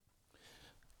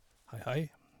Hej,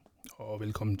 og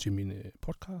velkommen til min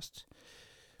podcast,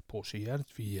 Porsche I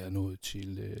Hjertet. Vi er nået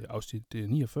til afsnit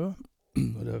 49,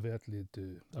 og der har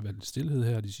været lidt stillhed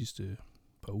her de sidste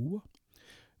par uger.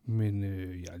 Men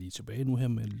jeg er lige tilbage nu her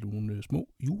med nogle små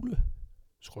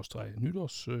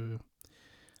nytårs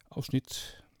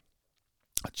afsnit.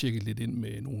 Jeg har tjekket lidt ind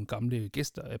med nogle gamle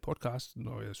gæster af podcasten,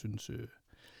 og jeg synes,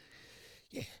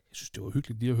 det var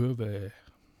hyggeligt lige at høre,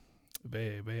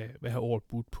 hvad har året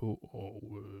budt på,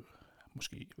 og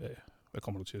måske hvad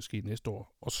kommer der til at ske næste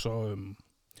år. Og så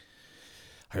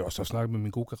har jeg også snakket med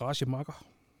min gode garagemakker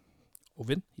og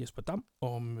ven Jesper Damm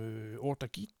om året der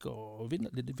gik, og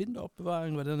lidt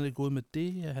vinteropbevaring, hvordan er det gået med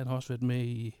det. Han har også været med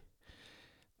i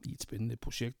et spændende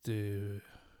projekt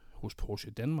hos Porsche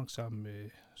i Danmark sammen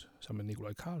med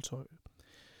Nikolaj Karlshøj.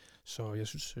 Så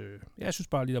jeg synes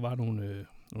bare lige, der var nogle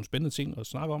spændende ting at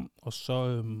snakke om. Og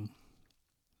så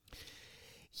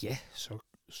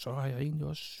så har jeg egentlig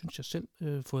også, synes jeg selv,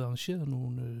 fået arrangeret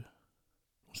nogle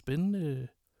spændende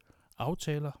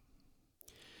aftaler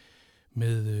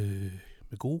med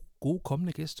gode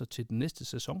kommende gæster til den næste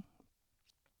sæson.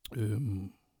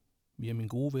 Via min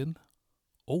gode ven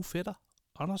og fætter,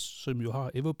 Anders, som jo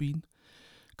har Everbean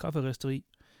kafferisteri,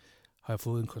 har jeg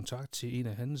fået en kontakt til en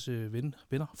af hans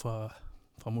venner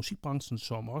fra musikbranchen,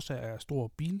 som også er stor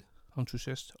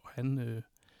bilentusiast, og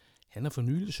han har for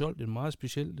nylig solgt en meget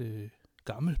speciel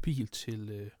gammel bil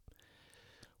til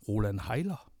Roland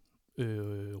Heiler.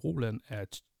 Roland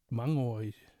er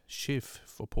mangeårig chef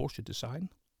for Porsche Design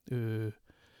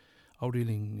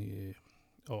afdelingen,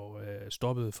 og er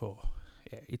stoppet for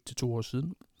 1 til 2 år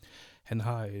siden. Han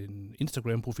har en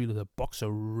Instagram-profil, der hedder Boxer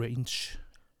Ranch.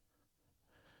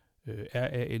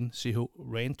 R-A-N-C-H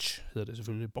Ranch hedder det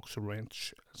selvfølgelig, Boxer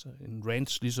Ranch. Altså en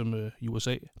ranch ligesom i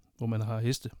USA, hvor man har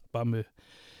heste, bare med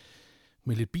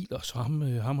lidt biler. Så ham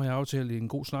har jeg aftalt en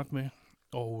god snak med.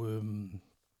 Og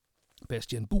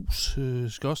Bastian Bus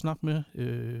skal også snakke med.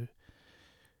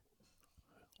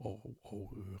 Og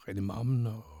René Mammen,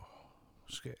 og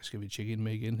skal vi tjekke ind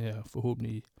med igen her,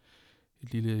 forhåbentlig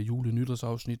et lille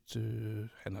jule-nytårsafsnit.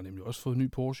 Han har nemlig også fået en ny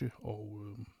Porsche,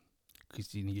 og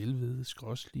Christine Hjelved skal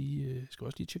også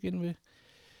lige tjekke ind med.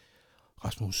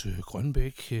 Rasmus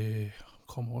Grønbæk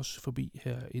kommer også forbi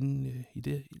her inden i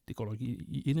det går nok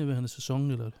i indeværende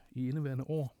sæson eller i indeværende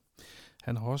år.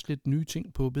 Han har også lidt nye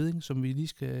ting på beding, som vi lige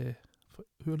skal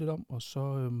høre lidt om, og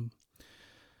så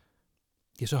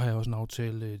så har jeg også en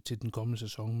aftale til den kommende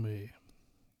sæson med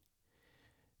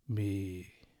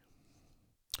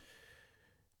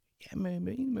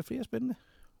flere spændende.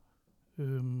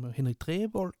 Henrik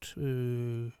Drebold,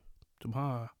 som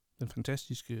har den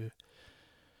fantastiske,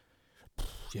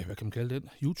 hvad kan man kalde den,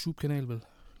 YouTube-kanal vel,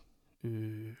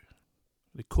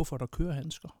 det kuffert og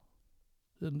kørehandsker,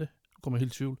 hedder den det? Kommer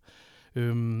helt i tvivl.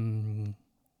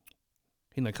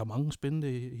 Henrik har mange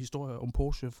spændende historier om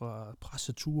Porsche fra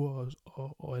presseture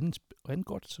og andet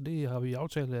godt, så det har vi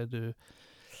aftalt, at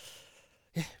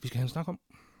vi skal have en snak om.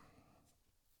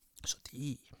 Så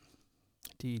det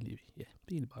er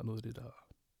egentlig bare noget af det,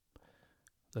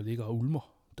 der ligger og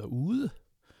ulmer derude.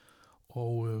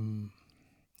 Og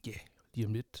lige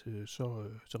om lidt,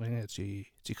 så ringer jeg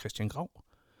til Christian Grav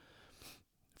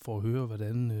for at høre,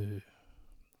 hvordan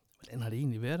har det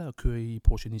egentlig været at køre i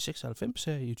Porsche 996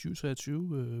 her i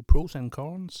 2023, pros and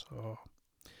cons, og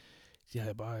det har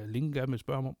jeg bare længe gerne vil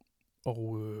spørge om.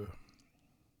 Og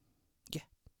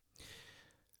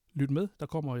lyt med, der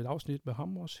kommer et afsnit med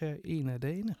ham også her en af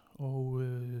dagene, og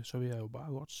så vil jeg jo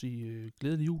bare godt sige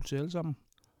glædelig jul til alle sammen.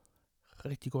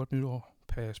 Rigtig godt nytår.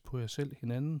 Pas på jer selv,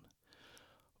 hinanden,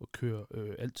 og kør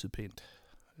altid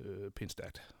pænt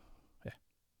stærkt. Ja,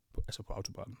 altså på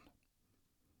autobahnen.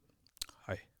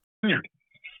 Hej. Ja.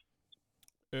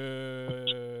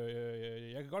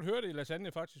 Jeg kan godt høre det i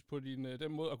lasagne faktisk på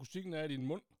den måde, akustikken er i din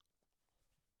mund.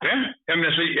 Ja, jamen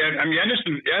altså,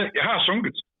 jeg har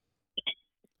sunket.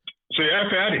 Så jeg er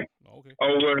færdig. Okay.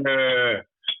 Og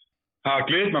har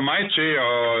glædet mig meget til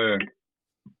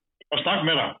at snakke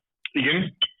med dig igen.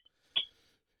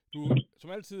 Du er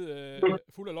som altid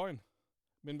fuld af løgn.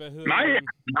 Men hvad hedder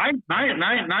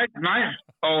Nej.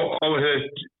 Og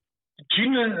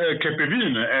Tine kan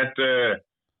bevidne,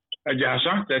 at jeg har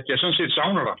sagt, at jeg sådan set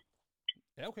savner dig.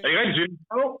 Ja, okay. Er I rigtig til?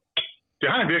 Det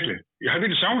har jeg virkelig. Jeg har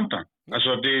virkelig savnet dig.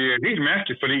 Altså, det er helt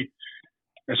mærkeligt, fordi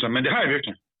men det har jeg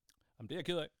virkelig. Jamen, det er jeg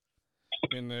ked af.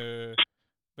 Men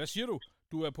hvad siger du?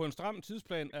 Du er på en stram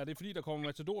tidsplan. Er det fordi, der kommer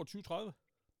Matador 2030?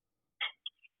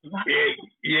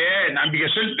 Ja, vi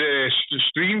kan selv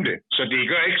streame det, så det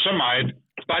gør ikke så meget.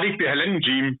 Bare det ikke bliver 1,5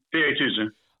 time. Det er jeg ikke tid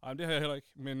til. Nej, det har jeg heller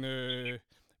ikke. Men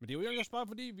Men det er jo egentlig også bare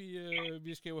fordi,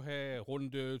 vi skal jo have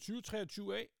rundt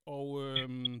 2023 af, og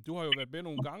du har jo været med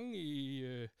nogle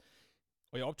gange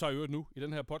og jeg optager jo nu i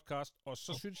den her podcast, og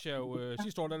så synes jeg jo,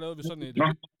 sidste år der lavede vi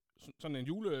sådan en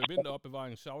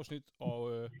julevinteropbevaringsafsnit,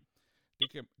 og det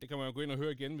kan man jo gå ind og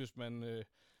høre igen, hvis man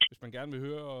gerne vil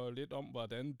høre lidt om,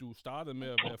 hvordan du startede med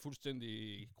at være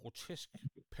fuldstændig grotesk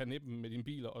pernippen med dine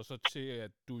biler, og så til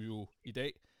at du jo i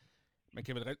dag,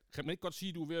 kan man ikke godt sige,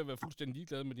 at du er ved at være fuldstændig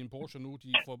ligeglad med din Porsche nu?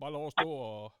 De får bare lov at stå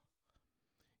og...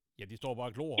 Ja, de står bare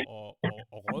og glor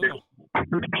og rødner.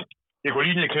 Jeg går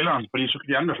lige ned i kælderen, fordi så kan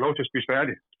de andre få lov til at spise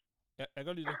færdigt. Ja, jeg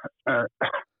gør lige det.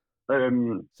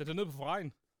 Sæt dig ned på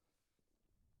Ferrari'en.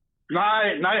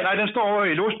 Nej, den står over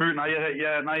i Låsby. Nej,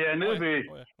 jeg er nede ved...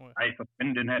 Nej, for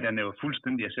fanden, den her, den er jo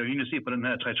fuldstændig... Jeg ser jo lige at se på den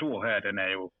her 3-2 her,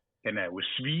 den er jo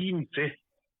svin til.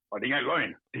 Og det er ikke engang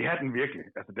løgn. Det er den virkelig.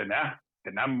 Altså,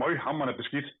 den er møghamrende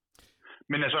beskidt.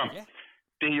 Men altså,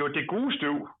 det er jo det gode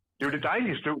støv. Det er jo det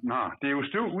dejlige støv, den har. Det er jo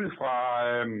støv ud fra...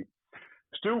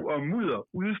 støv og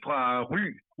mudder ude fra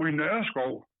Ry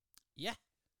Nørreskov. Ja.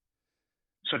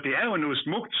 Så det er jo noget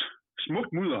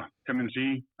smukt mudder, kan man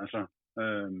sige. Altså,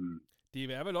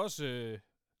 det er vel også,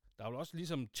 der er vel også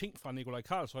ligesom ting fra Nikolaj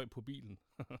Karlshøj på bilen.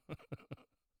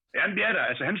 Jamen det er der.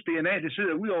 Altså hans DNA, det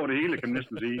sidder ud over det hele, kan man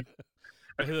næsten sige.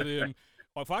 Hvad hedder det?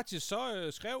 Og faktisk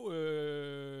så skrev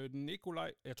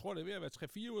Nikolaj, jeg tror det er ved at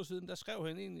være 3-4 uger siden, der skrev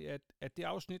han egentlig, at det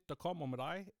afsnit, der kommer med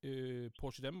dig,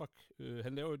 Porsche Danmark,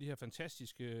 han laver jo de her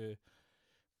fantastiske,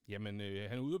 han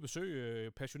er ude at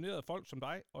besøge passionerede folk som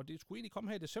dig, og det skulle egentlig komme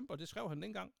her i december, det skrev han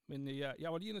dengang, men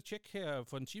jeg var lige inde og tjekke her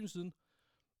for en time siden.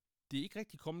 Det er ikke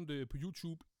rigtig kommet på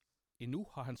YouTube endnu.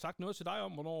 Har han sagt noget til dig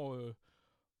om,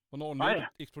 hvornår nettet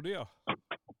eksploderer?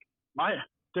 Nej,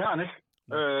 det har han ikke.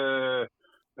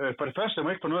 For det første, jeg må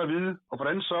ikke få noget at vide, og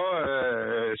hvordan så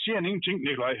siger han ingenting,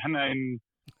 Nikolaj.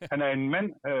 Han er en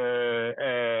mand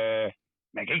af,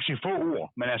 man kan ikke sige få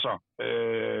ord, men altså,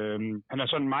 han er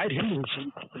sådan meget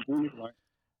hemmelighedsfuld, Nikolaj.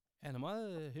 Han er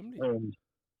meget hemmelig.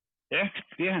 Ja,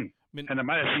 det er han. Men han er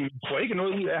meget, jeg får ikke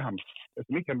noget ud af ham,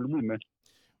 som ikke kan blive ud med.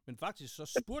 Men faktisk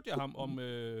så spurgte jeg ham, om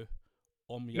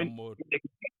jeg må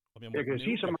jeg kan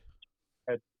sige så meget,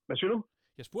 at... Hvad siger du?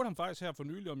 Jeg spurgte ham faktisk her for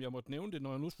nylig, om jeg måtte nævne det,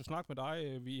 når jeg nu skulle snakke med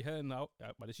dig. Vi havde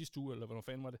var det sidste uge, eller hvad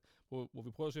fanden var det, hvor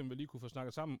vi prøvede at se, om vi lige kunne få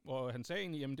snakket sammen. Og han sagde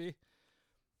egentlig, jamen det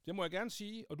må jeg gerne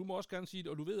sige, og du må også gerne sige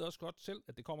det, og du ved også godt selv,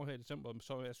 at det kommer her i december.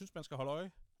 Så jeg synes, man skal holde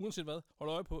øje, uanset hvad,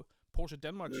 holde øje på Porsche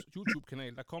Danmarks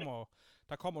YouTube-kanal. Der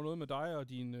kommer noget med dig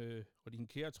og din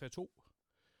kære 3.2.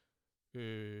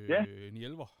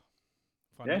 911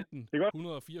 fra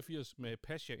 1984 med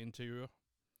Pascha interiør.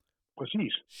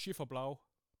 Præcis. Schifferblau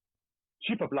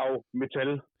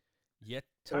metal. Ja,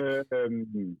 tak.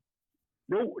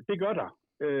 Jo, det gør der.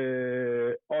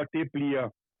 Og det bliver...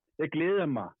 Jeg glæder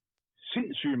mig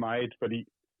sindssygt meget, fordi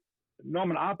når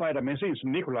man arbejder med en som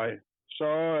Nikolaj, så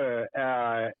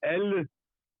er alle...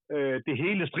 det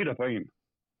hele stritter for en.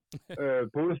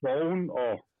 Både for oven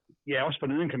og... Ja, også for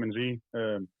neden, kan man sige.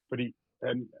 Fordi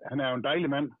han er jo en dejlig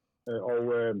mand,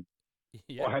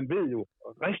 og han ved jo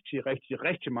rigtig, rigtig,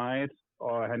 rigtig meget,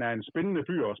 og han er en spændende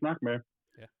fyr at snakke med.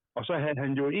 Ja. Og så havde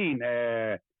han jo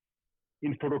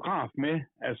en fotograf med,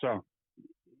 altså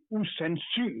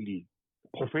usandsynlig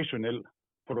professionel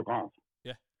fotograf.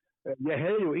 Ja. Jeg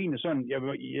havde jo egentlig sådan,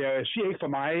 jeg siger ikke for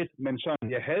meget, men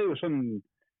sådan, jeg havde jo sådan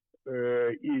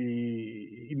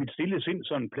i mit stille sind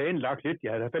sådan planlagt lidt.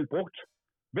 Jeg havde i hvert fald brugt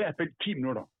i hvert fald 10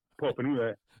 minutter på at finde ud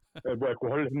af, hvor jeg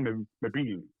kunne holde hende med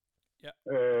bilen. Ja.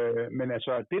 Men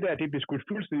altså, det blev skudt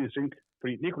fuldstændig i sink,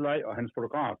 fordi Nikolaj og hans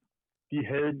fotograf, de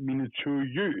havde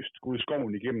minutiøst gået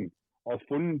skoven igennem og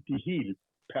fundet de helt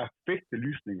perfekte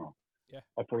lysninger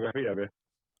at fotografere ved.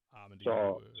 Men det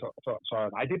så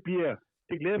nej,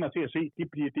 det glæder mig til at se. Det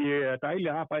er dejligt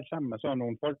at arbejde sammen med sådan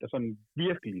nogle folk, der sådan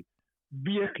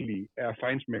virkelig er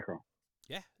fejnsmækker.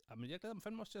 Ja, men jeg glæder mig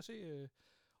fandme også til at se,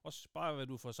 også bare hvad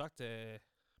du får sagt af,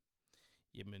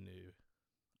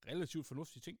 relativt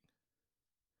fornuftige ting.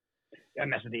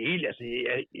 Jamen altså, det er helt, altså,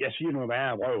 jeg siger noget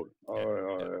værre vrøvl,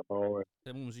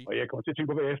 det må man sige. Og jeg kommer til at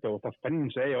tænke på bagefter, hvorfor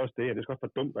fanden sagde jeg også det, og det skal også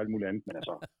være dumt og alt muligt andet, men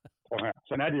altså, prøv her.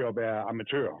 Sådan er det jo at være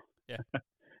amatør. Ja,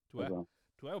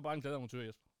 du er jo bare en glad amatør,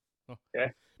 Jesper. Nå.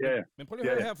 Ja. Men prøv lige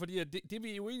at høre her, fordi det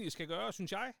vi jo egentlig skal gøre,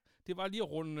 synes jeg, det var lige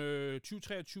at runde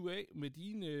 2023 af med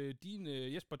din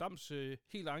Jesper Dams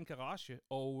helt egen garage,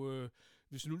 og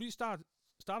hvis du lige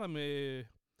starter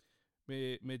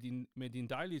med din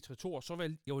dejlige Traktor, så var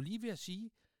jeg lige ved at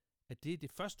sige, at det er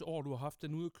det første år, du har haft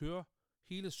den ude at køre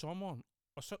hele sommeren,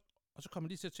 og så kommer jeg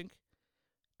lige til at tænke,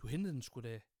 du hentede den sgu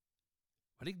da,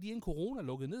 var det ikke lige en corona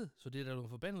lukket ned, så det er da noget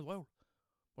forbandet røvl?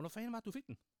 Hvornår fanden var det, du fik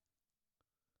den?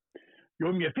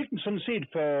 Jo, men jeg fik den sådan set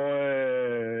for,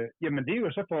 jamen det er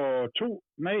jo så for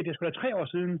det er sgu da 3 år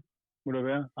siden, må det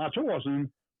være. 2 år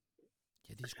siden.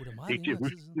 Ja, det er sgu da meget Det er ikke til at længere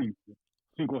tid huske, siden.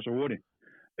 tiden går så hurtigt.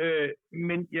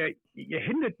 Men jeg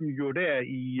hentede den jo der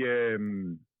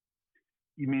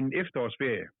i min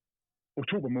efterårsferie,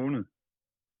 oktober måned.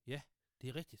 Ja, det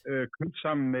er rigtigt. Købt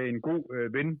sammen med en god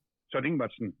ven, Søren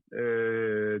Ingvartsen,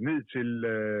 ned til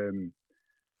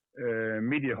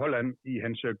midt i Holland i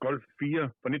hans Golf 4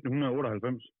 fra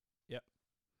 1998. Ja.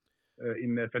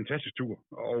 En fantastisk tur.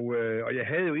 Og jeg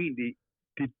havde jo egentlig,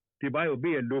 det var jo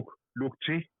ved at lukke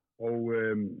til, og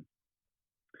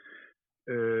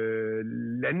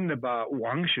landene var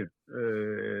orange,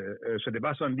 så det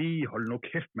var sådan lige, hold nu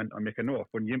kæft, mand, om jeg kan nå at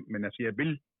få den hjem, men altså,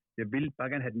 jeg vil bare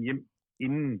gerne have den hjem,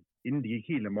 inden det gik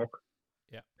helt amok.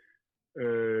 Ja.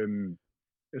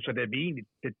 Så da vi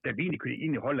egentlig kørte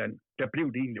ind i Holland, der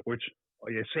blev det egentlig rødt,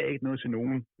 og jeg sagde ikke noget til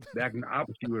nogen, hverken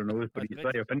arbejdsgiver eller noget, fordi så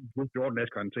er jeg jo fandme på 14 dages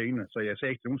karantæne, så jeg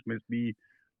sagde ikke til nogen som helst, vi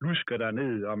lusker der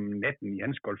ned om natten i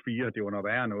hans Golf 4, det var noget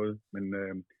værre noget, men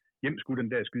hjem skulle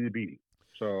den der skide bil.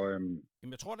 Så,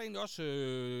 Jamen, jeg tror da egentlig også,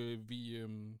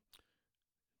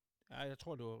 jeg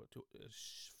tror, det var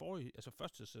forrige, altså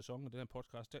første sæson af den her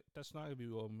podcast, der snakkede vi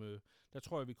jo om, der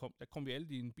tror jeg, der kom vi alle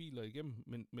dine biler igennem,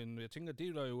 men jeg tænker,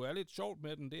 det der jo er lidt sjovt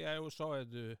med den, det er jo så,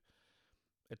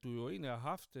 at du jo egentlig har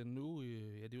haft den nu,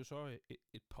 det er jo så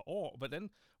et par år.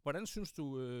 Hvordan synes du,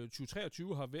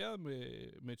 2023 har været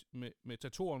med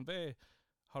Tatoren? Hvad,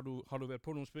 har du været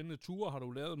på nogle spændende ture? Har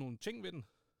du lavet nogle ting ved den?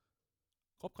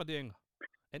 Opgraderinger?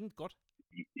 Andet godt?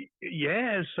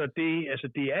 Ja,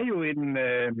 det er jo en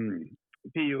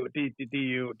det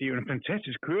er jo en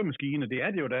fantastisk køremaskine, det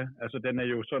er det jo da. Altså den er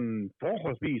jo sådan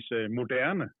forholdsvis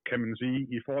moderne, kan man sige,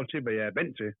 i forhold til hvad jeg er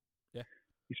vant til. Ja.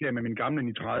 Især med min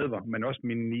gamle 930'er, men også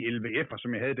min 911'er,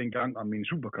 som jeg havde dengang, og min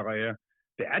superkarriere.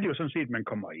 Der er det jo sådan set, at man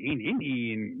kommer ind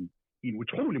i en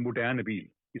utrolig moderne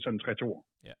bil i sådan en 3-2.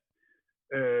 Ja.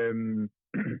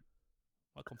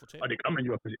 Og det gør man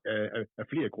jo af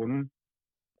flere grunde.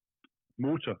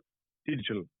 Motor,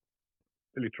 digital,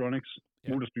 electronics,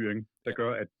 motorstyring, der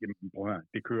gør, at jamen, prøv her,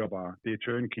 det kører bare. Det er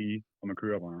turnkey, og man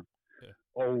kører bare. Ja.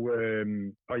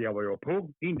 Og jeg var jo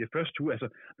på en af de første ture, altså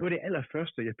det var det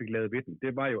allerførste, jeg fik lavet ved den.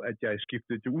 Det var jo, at jeg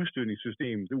skiftede det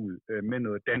udstødningssystem ud med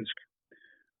noget dansk.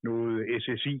 Noget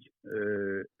SSI,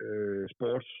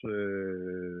 sports,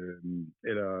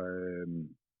 eller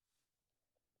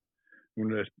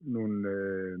nogle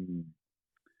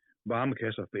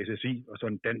varmekasser for SSI, og så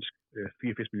en dansk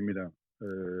 84 mm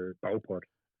bagpot.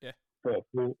 Ja. For at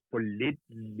få lidt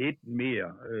mere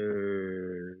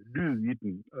lyd i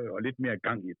den, og lidt mere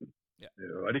gang i den. Ja.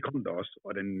 Og det kom der også,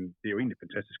 og det er jo egentlig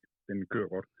fantastisk. Den kører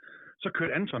godt. Så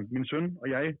kørte Anton, min søn, og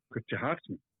jeg kørte til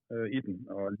Harzen i den,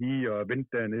 og lige og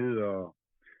vente dernede og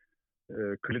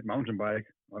kørte lidt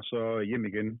mountainbike, og så hjem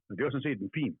igen. Og det var sådan set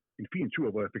en fin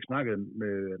tur, hvor jeg fik snakket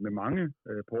med mange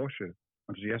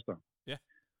Porsche-entusiaster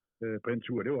på den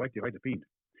tur. Det var rigtig, rigtig fint.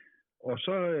 Og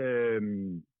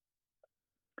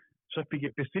så fik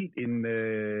jeg bestilt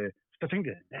så tænkte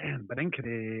jeg, hvordan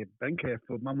kan jeg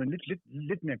få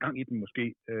lidt mere gang i den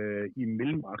måske i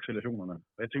mellemaccelerationerne.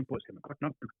 Og jeg tænkte på, at skal man godt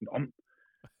nok bygge den om,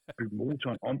 bygge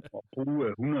motoren om og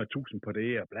bruge 100.000 på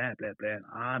det og bla bla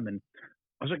bla. Men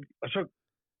og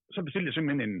så bestilte jeg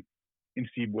simpelthen en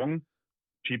Steve Wong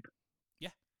chip. Ja.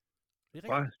 Det er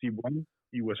fra Steve Wong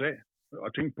i USA.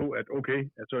 Og tænkte på, at okay,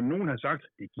 altså nogen har sagt,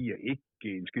 det giver ikke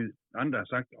en skid. Andre har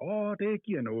sagt, det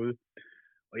giver noget.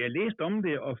 Og jeg læste om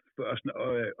det,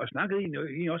 og snakkede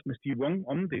egentlig også med Steve Wong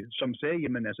om det, som sagde,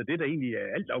 jamen altså det der egentlig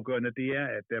er altafgørende, det er,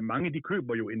 at mange de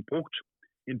køber jo en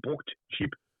brugt chip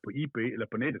på eBay eller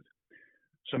på nettet,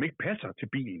 som ikke passer til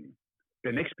bilen.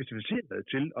 Den er ikke specificeret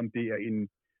til, om det er en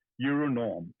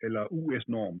Euro-norm, eller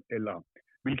US-norm, eller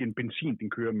hvilken benzin den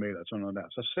kører med, eller sådan noget der.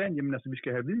 Så sagde han, jamen altså vi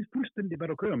skal have vide fuldstændig, hvad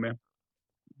du kører med.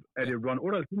 Er det Ron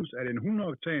 98? Er det en 100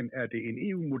 oktan? Er det en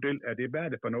EU-model? Hvad er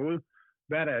det for noget?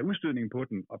 Hvad er der af udstødning på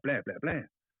den? Og bla bla bla.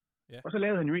 Ja. Og så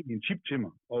lavede han jo egentlig en chip til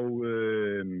mig. Og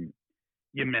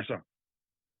jamen altså,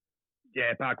 jeg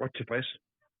er bare godt tilfreds.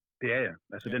 Det er jeg.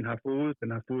 Altså den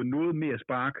har fået noget mere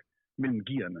spark mellem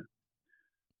gearne.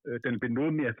 Den er blevet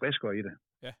noget mere friskere i det.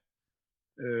 Ja.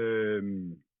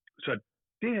 Så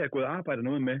det har jeg gået og arbejdet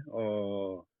noget med.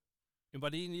 Og men var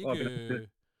det egentlig ikke...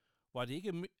 Var det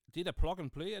ikke det der plug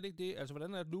and play, er det ikke det? Altså,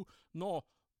 hvordan er det nu, når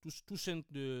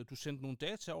du sendte nogle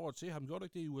data over til ham, gjorde du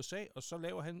ikke det i USA, og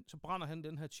så brænder han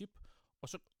den her chip,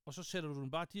 og så sætter du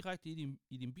den bare direkte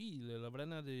i din bil, eller hvordan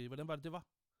var det var?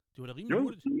 Det var da rimelig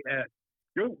hurtigt.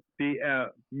 Det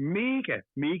er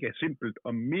mega simpelt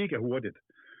og mega hurtigt.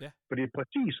 Ja. For det er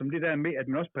præcis som det der med, at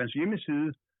man også på hans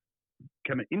hjemmeside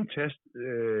kan man indtaste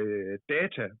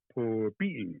data på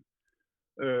bilen,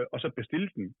 og så bestille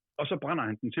den, og så brænder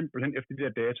han den simpelthen efter de der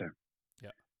data. Ja.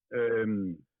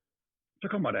 Så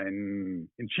kommer der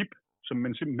en chip, som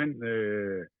man simpelthen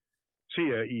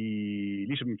ser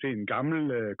ligesom til en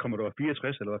gammel Commodore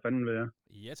 64, eller hvad fanden det er.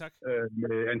 Ja, tak.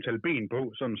 Med antal ben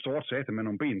på, sådan en sort satan med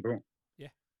nogle ben på. Ja.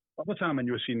 Og så tager man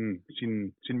jo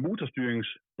sin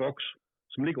motorstyringsboks,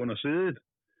 som ligger under sædet,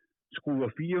 skruer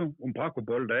 4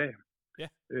 umbraco-bolde af, ja.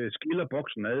 Skiller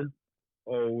boksen ad,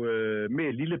 og med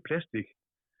et lille plastik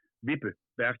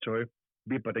vippeværktøj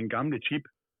vipper den gamle chip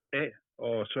af,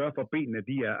 og sørger for, at benene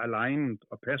de er aligned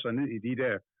og passer ned i de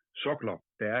der sokler,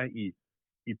 der er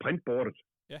i printboardet.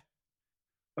 Ja.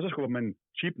 Og så skubber man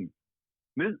chippen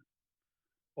ned,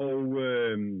 og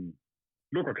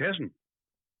lukker kassen,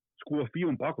 skruer 4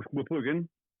 umbraco, skruer på igen,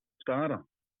 starter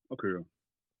og kører.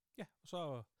 Ja, og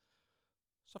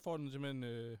så får den simpelthen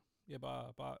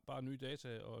bare nye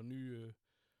data og nye...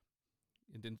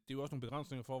 det er jo også nogle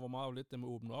begrænsninger for, hvor meget og let den må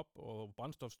åbne op, og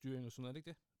brændstofstyring og sådan noget, er det ikke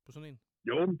det? På sådan en?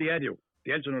 Jo, det er det jo.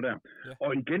 Det er altid noget der. Ja.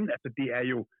 Og igen, altså det er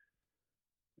jo...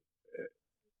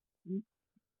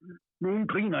 Nogen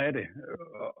griner af det,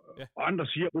 og andre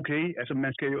siger, okay, altså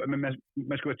man skal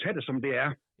jo tage det, som det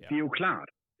er. Ja. Det er jo klart.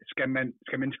 Skal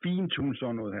man fintune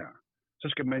sådan noget her, så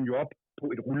skal man jo op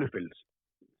på et rullefelt.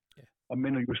 Ja. Og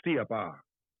man justerer bare,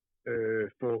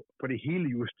 få det hele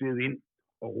justeret ind,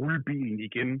 og rulle bilen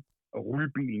igen, og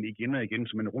og igen,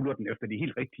 så man ruller den efter de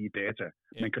helt rigtige data. Ja.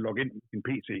 Man kan logge ind i sin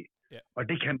PC. Ja. Og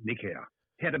det kan man ikke her.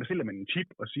 Her der bestiller man en chip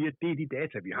og siger, at det er de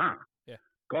data, vi har. Ja.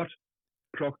 Godt,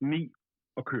 plug den i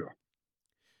og kør.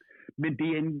 Men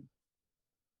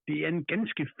det er en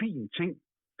ganske fin ting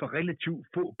for relativt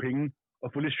få penge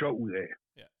at få lidt sjov ud af.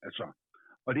 Ja. Altså.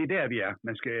 Og det er der, vi er.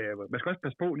 Man skal også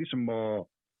passe på, ligesom at...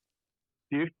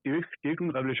 Det er ikke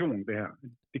nogen revolution, det her.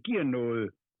 Det giver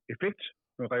noget effekt,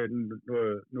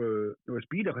 noget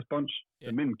speed-respons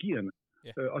mellem gearne,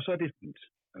 og så er det fint.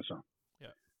 Altså. Ja.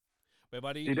 Hvad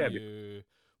var det egentlig?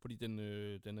 Fordi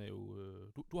den er jo...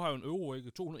 Du har jo en euro,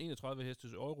 ikke? 231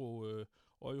 hestes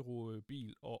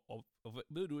euro-bil, og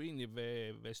ved du egentlig,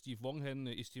 hvad Steve Wong han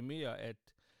estimerer,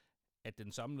 at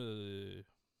den samlede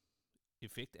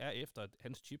effekt er efter, at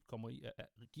hans chip kommer i?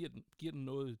 Giver den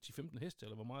noget 10-15 heste,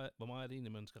 eller hvor meget er det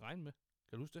egentlig, man skal regne med?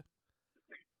 Kan du huske det?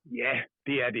 Ja,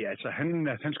 det er det. Altså,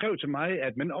 han skrev til mig,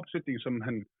 at med den opsætning, som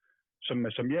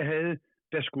jeg havde,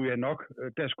 der skulle jeg nok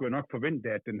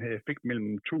forvente, at den havde effekt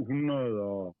mellem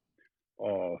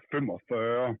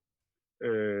 245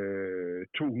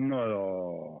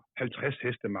 250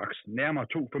 heste max. Nærmere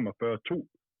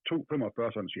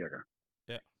 245 sådan cirka.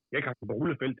 Ja. Jeg kan have på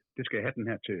rullefelt, det skal jeg have den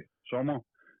her til sommer,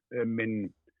 men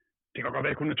det kan godt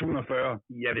være, at kun er 240,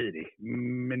 jeg ved det ikke.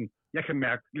 Men jeg kan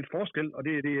mærke lidt forskel, og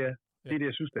det er det,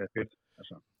 jeg synes, det er fedt.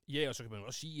 Altså. Ja, og så kan man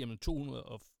også sige, at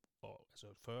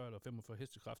 240 eller 45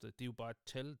 hestekræfter, det er jo bare et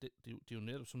tal, det er jo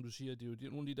netop, som du siger, det er jo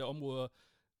nogle af de der områder,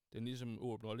 den ligesom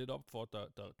åbner lidt op for,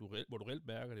 hvor du reelt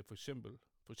mærker det. For eksempel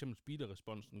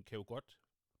speederresponsen kan jo godt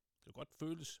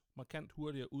føles markant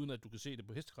hurtigere, uden at du kan se det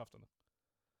på hestekræfterne.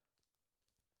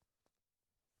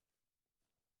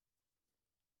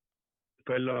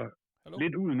 Falder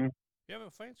lidt ud nu. Ja,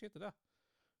 hvad fanden skete det der?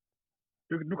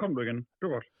 Nu kommer du igen. Det var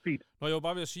godt. Fint. Nå, jeg var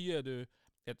bare ved at sige,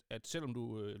 at selvom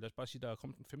du, lad os bare sige, der er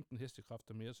kommet 15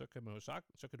 hestekræfter mere, så kan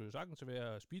det jo sagtens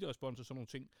være speederrespons og sådan nogle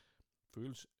ting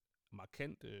føles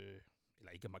markant,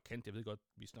 eller ikke markant, jeg ved godt,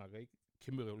 vi snakker ikke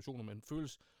kæmpe revolutioner, men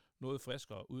føles noget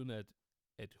friskere, uden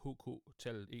at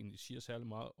HK-tallet egentlig siger særlig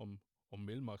meget om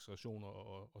mellemaccelerationer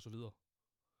og så videre.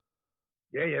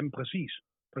 Ja, jamen præcis.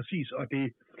 Og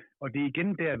det er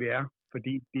igen der, vi er,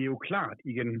 fordi det er jo klart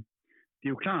igen,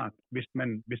 hvis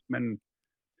man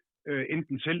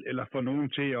enten selv eller får nogen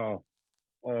til at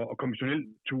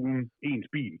konventionelt tune ens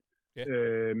bil,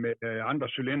 med andre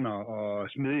cylinder og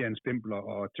smedjernstempler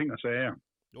og ting og sager.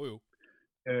 Jo.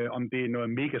 Om det er noget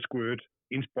mega squirt,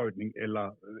 indsprøjtning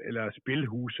eller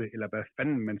spilhuse, eller hvad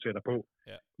fanden man sætter på,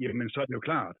 jamen så er det jo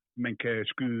klart, man kan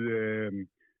skyde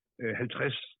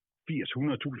 50, 80,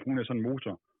 100.000 kroner sådan en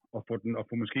motor, og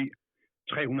få måske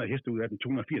 300 heste ud af den,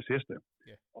 280 heste,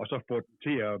 og så få den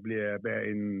til at være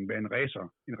en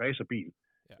racerbil.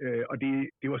 Og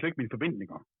det var slet ikke mine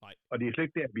forventninger. Nej. Og det er slet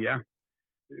ikke der, vi er.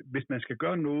 Hvis man skal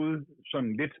gøre noget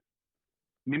sådan lidt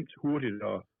nemt, hurtigt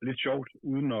og lidt sjovt,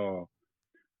 uden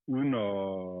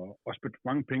at spytte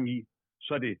mange penge i,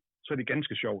 så er det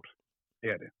ganske sjovt. Det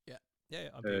er det. Ja,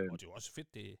 og det er jo også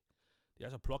fedt, det er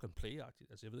så plug and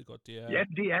play-agtigt. Altså jeg ved godt, det er... Ja,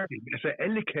 det er det. Altså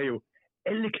alle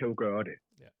kan jo gøre det.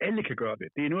 Ja. Alle kan gøre det.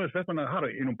 Det er noget af det, når har du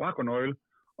en umbraco-nøgle,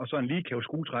 og så en ligekæve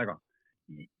skruetrækker,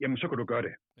 jamen så kan du gøre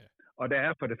det. Ja. Og der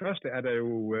er for det første, er der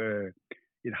jo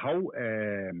et hav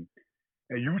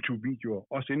af YouTube-videoer,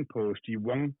 også inde på Steve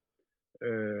Wong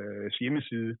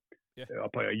hjemmeside,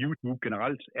 og på YouTube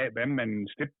generelt, af hvad man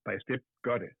step by step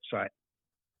gør det, så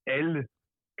alle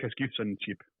kan skifte sådan en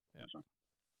chip. Ja. Altså.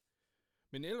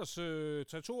 Men ellers,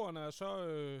 traktoren er så,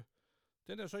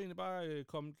 den er så egentlig bare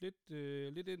kommet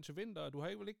lidt ind til vinter. Du har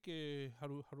ikke vel ikke,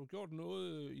 har du gjort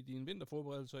noget i dine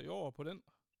vinterforberedelser i år på den?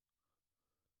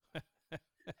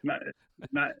 nej,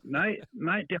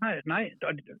 det har jeg,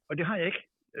 og det har jeg ikke.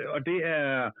 Og det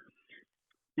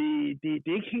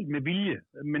er ikke helt med vilje,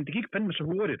 men det gik fandme så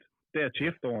hurtigt der til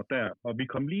efteråret der, og vi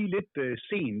kom lige lidt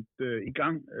sent i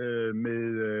gang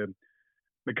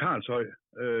med Karlshøj.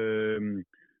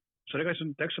 Så der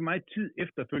er ikke så meget tid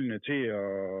efterfølgende til,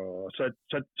 så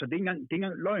det er ikke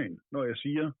engang løgn, når jeg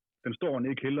siger, den står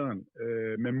nede i kælderen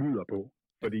med mudder på.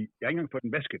 Fordi jeg har ikke engang fået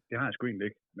den vasket, det har jeg sgu egentlig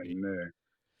ikke.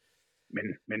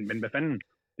 Men hvad fanden?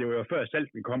 Det var jo før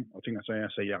salten kom, og ting,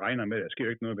 så jeg regner med, at der sker jo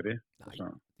ikke noget ved det. Nej, altså,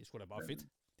 det er sgu da bare fedt.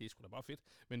 Det er sgu da bare fedt.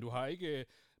 Men du har ikke,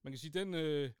 man kan sige,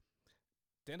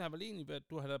 den har vel egentlig været,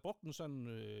 du har da brugt den sådan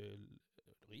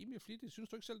rimelig flittigt. Synes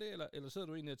du ikke selv det, eller sidder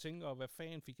du egentlig og tænker, hvad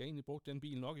fanden fik jeg egentlig brugt den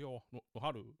bil nok i år?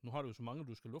 Nu har du jo så mange,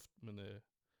 du skal lufte, men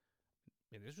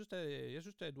jeg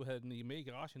synes da, at du havde den med i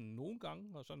garagen nogle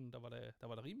gange, og sådan, der var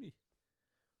der rimelig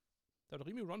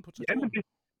run på traktoren.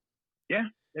 Ja,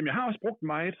 jamen jeg har også brugt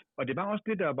meget, og det var også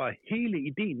det, der var hele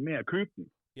ideen med at købe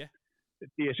den. Ja.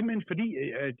 Det er simpelthen fordi,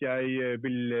 at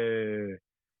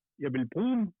jeg vil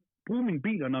bruge mine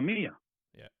biler noget mere.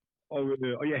 Ja.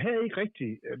 Og jeg havde ikke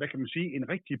rigtig, hvad kan man sige, en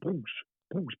rigtig brugs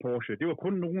Porsche. Det var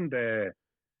kun nogen, der...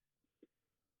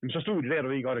 Jamen, så stod de der, du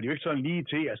ved godt, og de er jo ikke sådan lige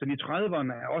til. Altså, de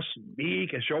 30'erne er også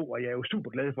mega sjov, og jeg er jo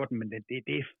super glad for den, men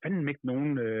det er fandme ikke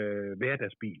nogen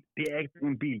hverdagsbil. Det er ikke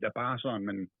nogen bil, der bare sådan,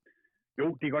 men...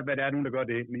 Jo, det kan godt være, der er nogen, der gør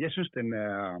det, men jeg synes, den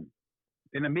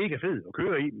er mega fed at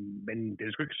køre i, men det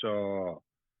er sgu ikke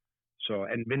så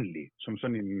anvendelig som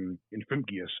sådan en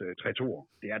 5-gears traktor.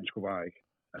 Det er den sgu bare ikke.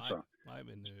 Altså, nej,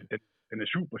 men... Den er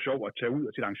super sjov at tage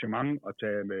ud til et arrangement og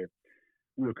tage med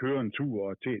ud og køre en tur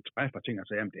og til et træf og ting, og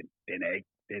så jamen,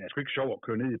 den er sgu ikke sjov at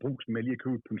køre ned i Brugsen med lige at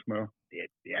købe et pund smør.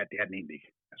 Det er den egentlig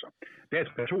ikke. Altså, der er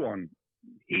traktoren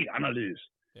helt anderledes.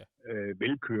 Ja.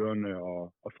 Velkørende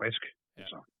og frisk. Ja.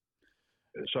 Altså.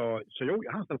 Så jo,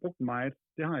 jeg har stadig brugt den meget,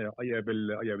 det har jeg, og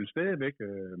jeg vil stadigvæk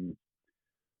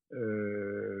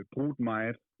bruge den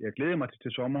meget. Jeg glæder mig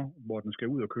til sommer, hvor den skal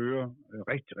ud og køre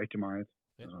rigtig, rigtig meget.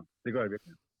 Ja. Altså, det gør jeg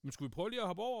virkelig. Men skulle vi prøve lige at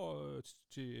hoppe over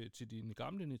til din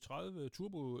gamle 30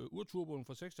 urturboen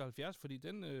fra 76, fordi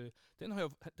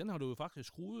den har du jo faktisk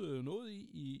skruet noget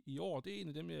i år. Det er en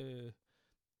af dem,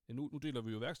 nu deler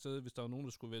vi jo værksted, hvis der er nogen,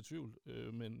 der skulle være i tvivl,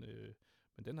 men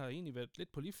den har egentlig været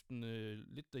lidt på liften,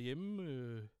 lidt derhjemme,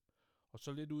 og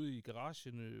så lidt ude i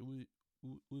garagen,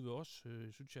 ude ved os,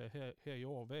 synes jeg, her i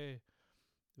år. Hvad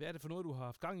er det for noget, du har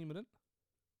haft gang i med den?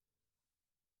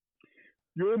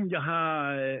 Jo, men jeg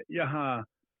har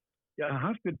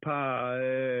haft et par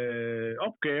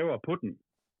opgaver på den.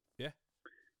 Ja.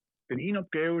 Den ene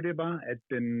opgave, det var, at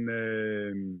den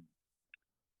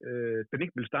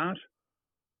ikke ville starte.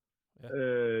 Ja.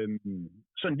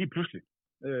 Sådan lige pludselig.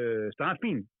 Start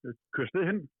fint, køre sted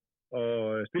hen,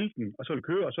 og stille den, og så vil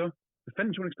køre, og så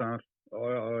fanden skulle den ikke starte.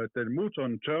 Og den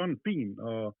motoren tørren fin,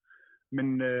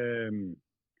 men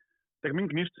der kom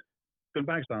ingen gnist. Den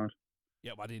bare ikke starte.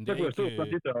 Ja, var det en så dag ikke...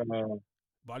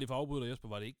 Bare lige for afbryder, Jesper,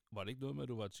 var det ikke noget med, at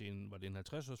du var til en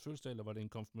 50-års fødselsdag, eller var det en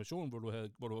konfirmation, hvor du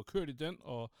havde kørt i den,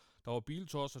 og der var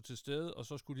biltosser til stede, og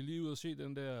så skulle de lige ud og se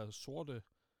den der sorte,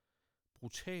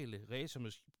 brutale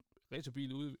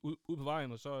racerbil ude på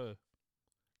vejen, og så...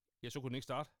 Ja, så kunne den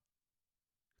ikke starte.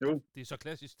 Jo. Det er så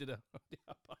klassisk, det der. Det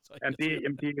er bare så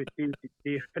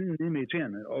det er fandme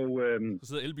irriterende. Og, så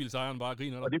sidder elbilsejeren bare og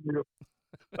griner. Og det blev,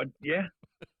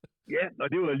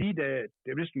 og det var lige da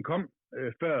den kom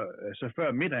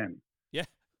før middagen. Ja.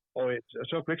 Og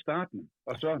så kunne jeg ikke starte den.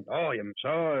 Og så,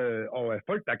 og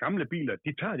folk, der er gamle biler,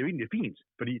 de tager det jo egentlig fint.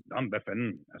 Fordi, hvad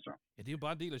fanden, altså. Ja, det er jo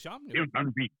bare en del af charmen. Det er jo en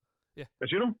gammel bil. Ja. Hvad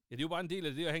siger du? Ja, det er jo bare en del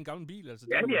af det at have en gammel bil. Altså,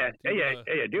 det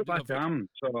er jo bare charmen.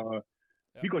 Så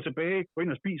vi går tilbage, går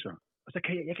ind og spiser. Og så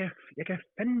kan jeg kan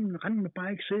fandme rende med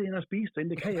bare ikke sidde ind og spise den.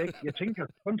 Det kan jeg ikke. Jeg tænker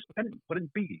konstant på den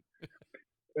bil.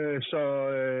 Så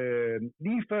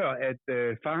lige før, at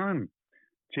faren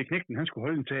til knægten, han skulle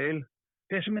holde en tale,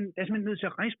 der er simpelthen nødt til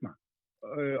at rejse mig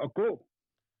og gå.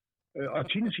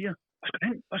 Og Tine siger,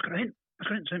 hvor skal du hen?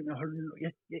 Så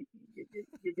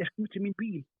jeg skal ud til min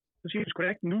bil. Så siger jeg, sgu da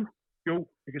ikke nu. Jo,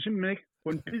 jeg kan simpelthen ikke få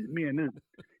en bid mere ned.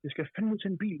 Jeg skal fandme ud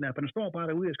til en bil, for den står bare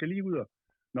derude, jeg skal lige ud og...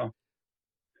 Nå.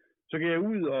 Så kan jeg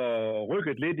ud og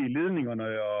rykke lidt i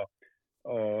ledningerne, og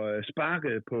og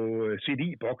sparkede på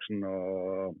CD-boksen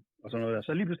og sådan noget. Og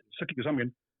så lige pludselig, så gik det sammen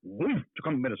igen. Så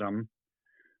kom den med det samme.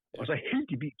 Og så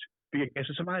heldigvis fik jeg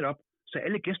gasset så meget op, så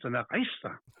alle gæsterne rejste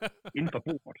sig inden for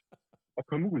bordet og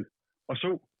kom ud og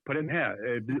så på den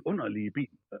her vidunderlige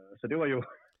bil. Så det var jo,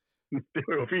 det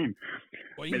var jo fint.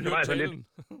 Men så var jeg så lidt...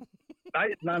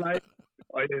 Nej.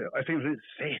 Og jeg tænkte lidt,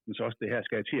 satans også det her,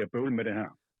 skal jeg til at bøvle med det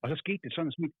her. Og så skete det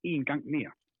sådan smidt en gang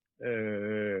mere.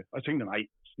 Og så tænkte jeg, nej,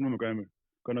 nu må jeg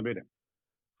gøre noget ved det.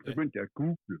 Så begyndte jeg at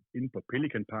google inde på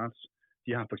Pelican Parts.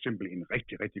 De har for eksempel en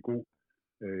rigtig, rigtig god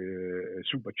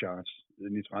supercharge,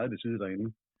 i 30 side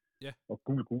derinde. Ja. Og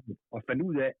google. Og fandt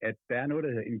ud af, at der er noget, der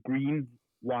hedder en green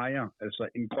wire, altså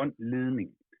en grøn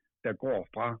ledning, der går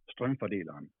fra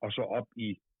strømfordeleren og så op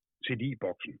i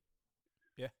CD-boksen.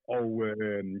 Ja.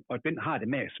 Og den har det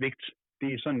med at svigt.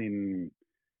 Det er sådan en, jeg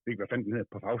ved ikke, hvad fanden den hedder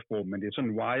på fagsprog, men det er sådan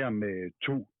en wire med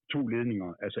to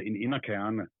ledninger, altså en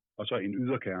inderkerne og så en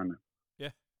yderkerne.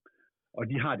 Ja. Og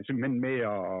de har det simpelthen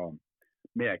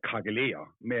med at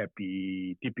krakelere, med at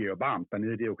det bliver jo varmt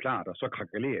dernede, det er jo klart, og så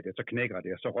krakelerer det, så knækker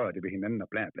det, og så rører det ved hinanden og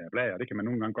bla bla bla, og det kan man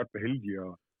nogle gange godt være heldig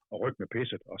at rykke med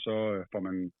pisset, og så får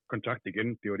man kontakt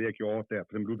igen. Det var det, jeg gjorde der,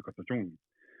 for eksempel ude ved koncentrationen.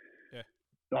 Ja.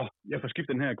 Nå, jeg får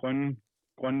skiftet den her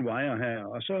grønne wire her,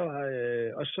 og så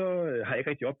har jeg ikke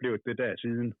rigtig oplevet det der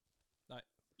siden. Nej.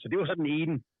 Så det var så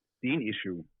det ene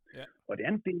issue. Ja. Og det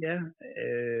andet,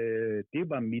 det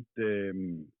var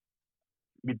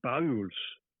mit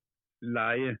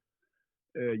baghjulsleje.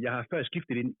 Jeg har før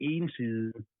skiftet den ene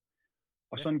side,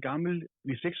 og så en gammel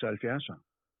 76'er,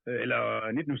 eller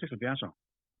 1976'er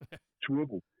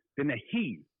turbo. Den er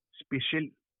helt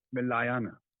speciel med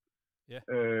lejerne. Ja.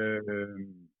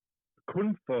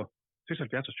 Kun for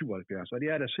 76 og 77, og det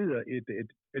er, der sidder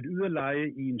et yderleje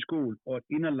i en skål, og et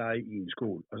inderleje i en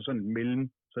skål, altså sådan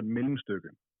et mellemstykke.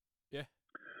 Ja.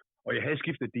 Og jeg havde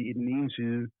skiftet det i den ene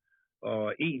side,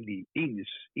 og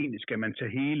egentlig skal man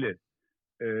tage hele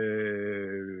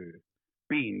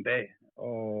benet af,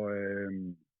 og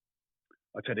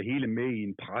tage det hele med i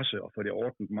en presse, og få det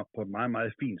ordnet på et meget,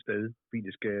 meget fint sted, fordi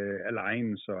det skal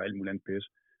alignes og alt muligt andet pis.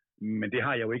 Men det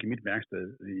har jeg jo ikke i mit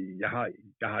værksted. Jeg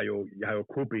har jo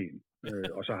k-ben,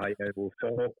 og så har jeg jo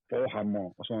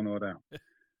forhammer og sådan noget der.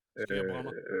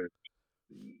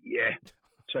 Ja,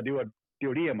 så det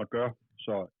var det, jeg måtte gøre.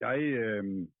 Så jeg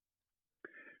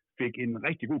fik en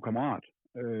rigtig god kammerat,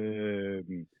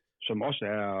 som også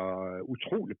er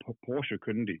utrolig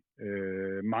Porsche-kyndig.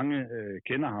 Mange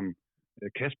kender ham,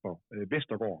 Kasper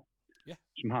Vestergaard,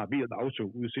 som har Viet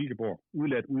Auto ude i Silkeborg,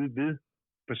 udladt ude ved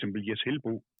for eksempel Jes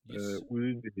Helbo,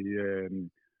 ude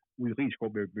i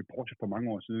Rigskov ved Porsche for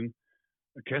mange år siden.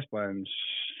 Kasper er en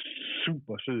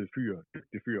super sød fyr,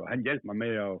 dygtig fyr, og han hjalp mig med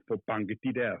at få banket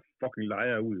de der fucking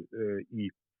lejre ud i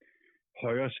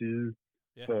højre side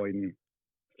for en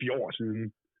 4 år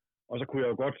siden. Og så kunne jeg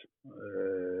jo godt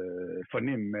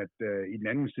fornemme, at i den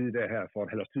anden side der her for et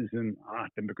halvt års tid siden,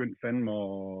 den begyndte fandme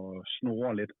at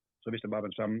snore lidt. Så vidste jeg bare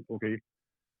det samme, okay,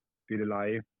 det er det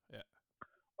leje. Ja.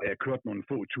 Og jeg kørte nogle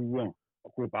få ture,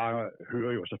 og kunne bare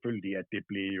høre jo selvfølgelig, at det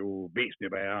blev jo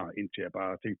væsentligt værre, indtil jeg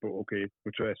bare tænkte på, okay,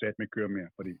 nu tør jeg satme ikke køre mere,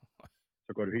 fordi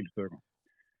så går det helt i stykker.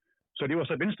 Så det var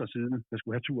så venstre side, der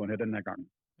skulle have turen her den her gang.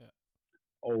 Ja.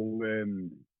 Og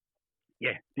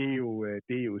det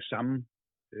er jo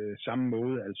samme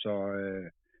måde, altså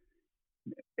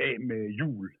af med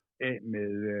hjul, af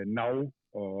med nav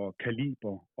og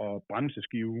kaliber og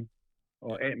bremseskive,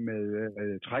 og af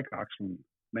med trækakslen.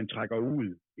 Man trækker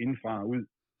ud, indfra og ud.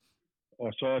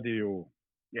 Og så er det jo,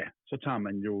 så tager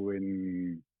man jo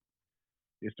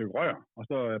et stykke rør, og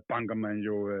så banker man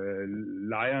jo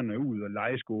lejerne ud og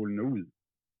lejeskålene ud,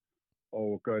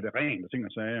 og gør det rent og ting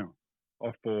og sager,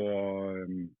 og får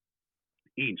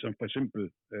en som for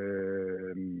eksempel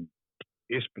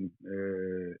Esben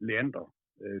Leander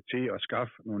til at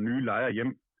skaffe nogle nye lejer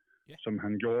hjem, som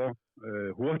han gjorde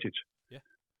hurtigt.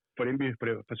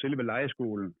 For selve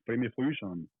lejeskolen, for dem i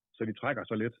fryseren, så de trækker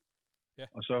så lidt. Ja.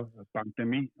 Og så banke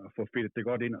dem i og få fedtet det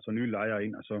godt ind, og så nye lejre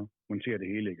ind, og så montere det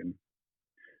hele igen.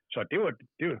 Så det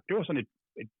var sådan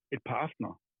et par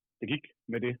aftener, det gik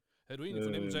med det. Havde du egentlig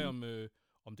fornemmelse af,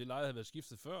 om det leje havde været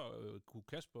skiftet før? Kunne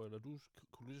Kasper eller du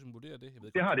kunne ligesom vurdere det? Jeg ved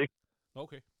ikke, det har det ikke.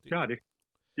 Okay. Det har det ikke.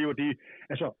 Det var de,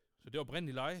 altså... Så det var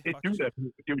oprindeligt leje, faktisk?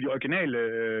 Det var de originale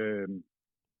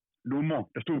lummer,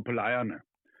 der stod på lejerne.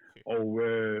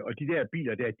 Okay. Og de der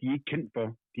biler der, de er ikke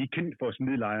kendt for at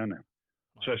smide lejerne. Nej.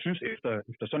 Så jeg synes, efter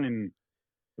sådan en...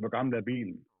 Det var gammel der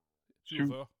bilen.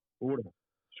 47.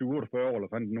 48 år, eller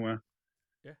hvad det nu er.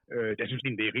 Ja. Jeg synes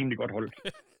egentlig, det er rimelig godt holdt.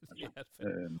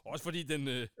 Også fordi den...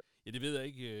 det ved jeg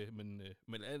ikke,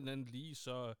 men alt andet lige,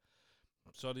 så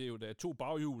så er det jo der 2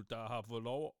 baghjul, der har fået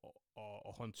lov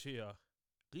at håndtere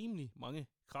rimelig mange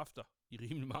kræfter i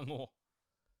rimelig mange år.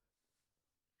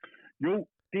 Jo,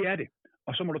 det er det.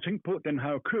 Og så må du tænke på, at den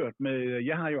har jo kørt med,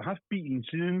 jeg har jo haft bilen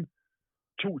siden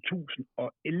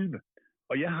 2011,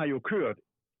 og jeg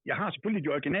har selvfølgelig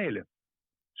de originale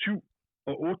 7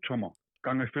 og 8 tommer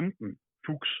gange 15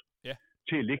 Fuchs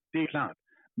til at ligge, det er klart.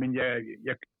 Men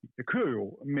jeg kører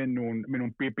jo med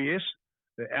nogle BBS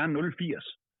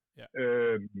R080,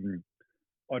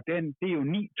 og det er jo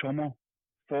 9 tommer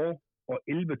for og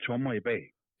 11 tommer i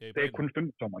bag. Det er kun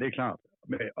 15 tommer, det er klart.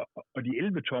 Og de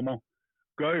 11 tommer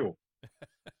gør jo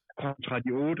kontra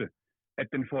de 8, at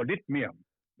den får lidt mere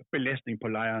belastning på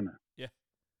lejerne. Ja.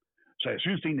 Så jeg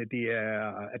synes egentlig,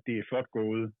 at det er flot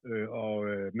gået.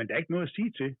 Men der er ikke noget at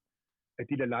sige til, at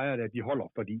de der lejer der, de holder,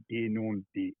 fordi det er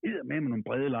med nogle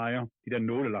brede lejer, de der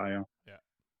nålelejer. Ja.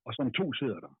 Og sådan 2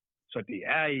 sidder der. Så det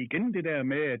er igen det der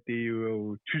med, at det er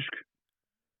jo tysk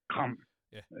kram.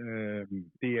 Ja.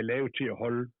 Det er lavet til at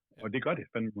holde, og det gør det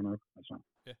fandme nok. Altså.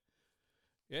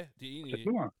 Ja, det er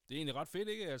egentlig ret fedt,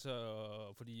 ikke? Altså,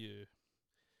 fordi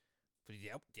det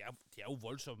er jo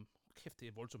voldsomt. Kæft, det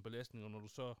er voldsom belastning, og når du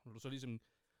så ligesom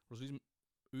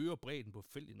øger bredden på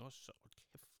felgen også, så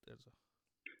kæft, altså.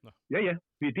 Nå. Ja,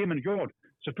 det er det, man har gjort.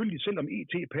 Selvfølgelig, selvom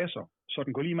IT passer, så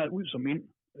den går lige meget ud som ind,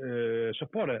 så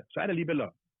er der alligevel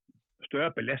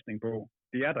større belastning på.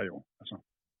 Det er der jo, altså.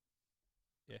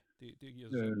 Ja, det giver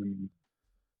sig selv.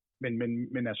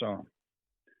 Men altså,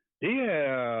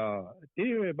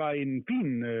 det var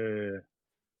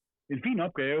en fin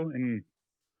opgave, en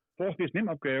forholdsvis nem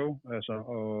opgave, altså,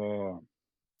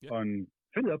 og en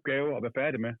fed opgave at være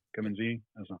færdig med, kan man sige.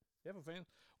 Altså. Ja, for fanden.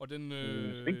 Og den,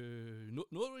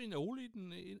 nåede du egentlig at rulle i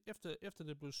den, efter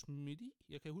det blev smidt i?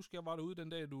 Jeg kan huske, jeg var derude den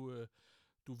dag,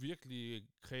 du virkelig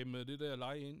cremede det der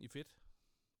leje ind i fedt.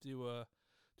 Det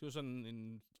var sådan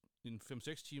en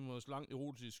 5-6 timers lang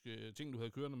erotisk ting, du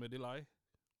havde kørende med det leje.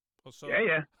 Og så...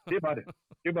 Ja, det var det.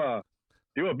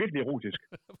 Det var virkelig erotisk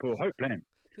på højt plan.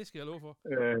 Det skal jeg love for.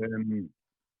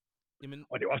 Jamen...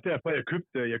 Og det er også derfor,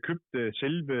 jeg købte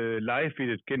selve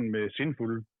lejefittet gennem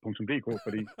sinful.dk,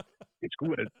 fordi det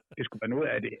skulle være noget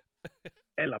af det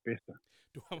allerbedste.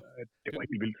 Det var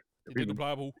helt vildt. Det er det, du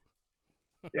plejer at bruge.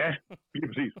 Ja, lige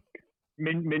præcis.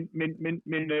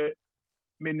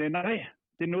 Men nej,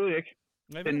 det nåede jeg ikke.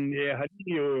 Jeg har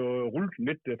lige rullet den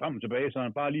lidt frem og tilbage,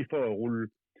 så bare lige for at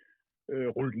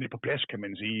rulle den lidt på plads, kan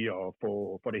man sige, og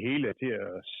få det hele til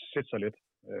at sætte sig lidt.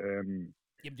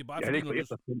 Jamen, det er bare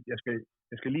fordi,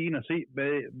 jeg skal lige ind og se,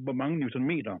 hvor mange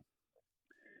newtonmeter,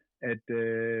 at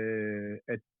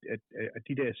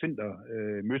de der center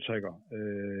møtrikker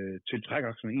til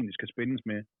trækakslen egentlig skal spændes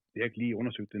med. Det har jeg ikke lige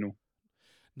undersøgt det nu.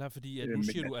 Nej, fordi nu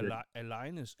siger du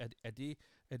alines.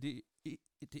 Er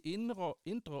det indre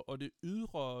og det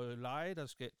ydre leje,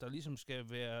 der ligesom skal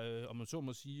være, om man så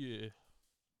må sige,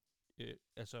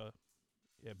 altså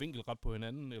vinkelret på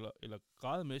hinanden, eller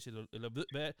gradmæssigt, eller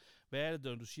hvad er det,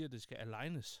 når du siger, at det skal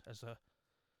alines? Altså,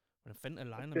 hvordan fanden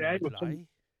aliner man et leje?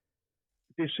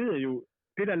 Det sidder jo,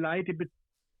 det der leje,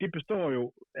 det består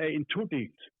jo af en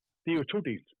todelt. Det er jo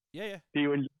todelt. Ja. Det er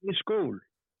jo en skål,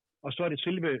 og så er det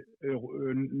selve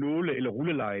nåle- eller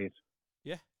rullelejet.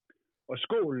 Ja. Og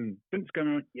skålen, den skal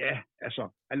man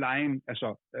align,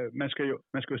 man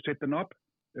skal jo sætte den op,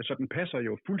 så den passer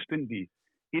jo fuldstændig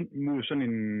ind mod sådan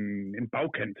en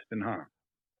bagkant, den har.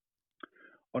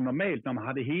 Og normalt, når man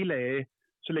har det hele af,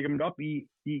 så lægger man det op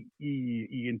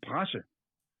i en presse,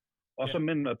 og så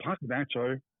med noget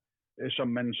presseværktøj, som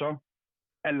man så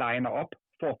aligner op,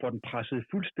 for at få den presset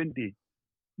fuldstændig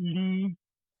lige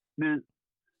ned.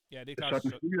 Ja, det er klart. Så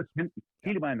den følger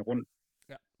hele vejen rundt.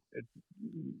 Ja.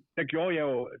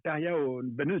 Der har jeg jo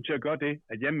været nødt til at gøre det,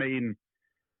 at jeg med en,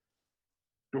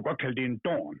 du kan godt kalde det en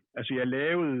dorn. Altså jeg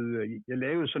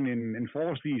lavede sådan en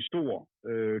forholdsvis stor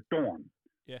dorn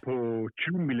på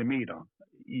 20 mm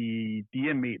i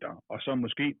diameter, og så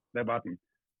måske, hvad var den,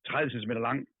 30 cm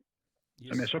lang,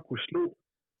 som jeg så kunne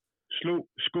slå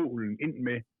skålen ind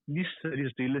med lige så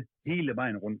stille hele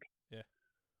vejen rundt. Yeah.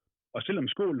 Og selvom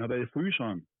skålen har været i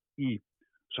fryseren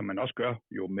som man også gør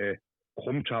jo med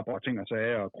krumtapper og ting og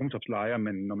sager og krumtapslejer,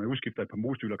 men når man udskifter et par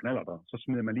mostyl og knaller der, så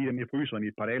smider man lige dem i fryseren i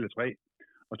et par dage eller 3,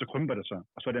 og så krymper det sig,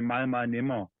 og så er det meget, meget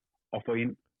nemmere at få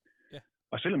ind. Yeah.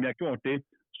 Og selvom jeg har gjort det,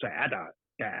 så er der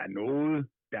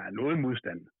er noget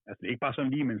modstand. Altså det er ikke bare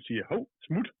sådan lige, man siger, hov,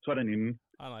 smut, så er den inde.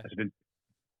 Nej. Altså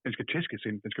den skal tæskes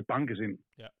ind, den skal bankes ind.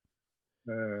 Ja.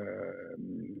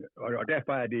 Og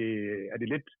derfor er det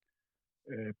lidt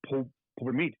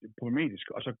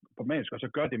problematisk, og så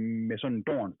gør det med sådan en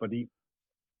dorn, fordi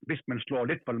hvis man slår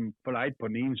lidt for lejt på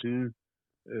den ene side,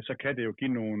 så kan det jo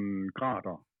give nogle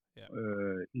grader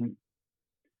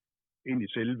ind i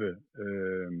selve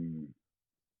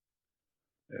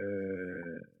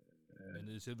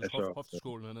nede i selve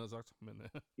hofteskålen, han havde sagt. Men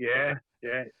ja.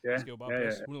 det skal jo bare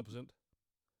passe 100%.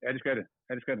 Ja, det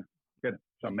skal det.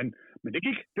 Så, men det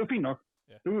gik. Det var fint nok.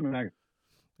 Ja. Det var udmærket.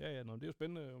 Ja, det er jo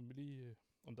spændende, om vi lige,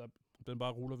 om den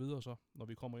bare ruller videre så, når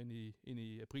vi kommer ind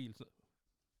i april,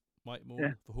 maj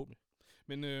måned, forhåbentlig.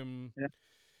 Men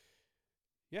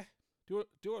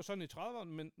det var sådan i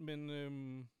 30'erne,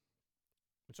 men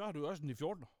så har du jo også den i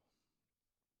 14'er.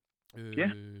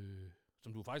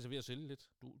 Som du faktisk er ved at sælge lidt.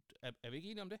 Er vi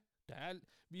ikke enige om det?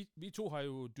 Vi to har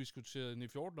jo diskuteret den i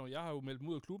 14'er, og jeg har jo meldt mig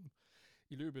ud af klubben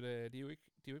i løbet af, det er jo ikke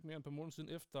mere end et par måneder siden,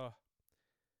 efter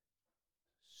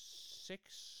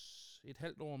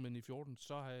 6,5 år, men i 14,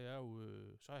 så har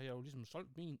jeg jo ligesom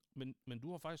solgt min, men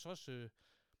du har faktisk også,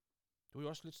 du har jo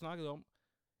også lidt snakket om,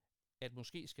 at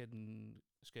måske skal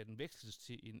den veksles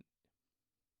til en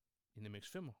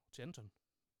MX-5'er til Anton.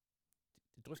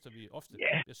 Det drøfter vi ofte.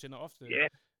 Yeah. Jeg sender ofte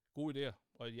gode idéer,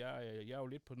 og jeg er jo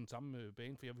lidt på den samme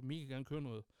bane, for jeg vil mega gerne køre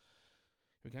noget.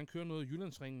 Jeg vil gerne køre noget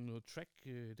Jyllandsringen, noget track,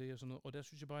 det og sådan noget, og der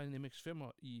synes jeg bare, at en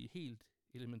MX-5'er i helt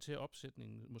elementær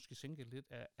opsætning, måske sænket lidt,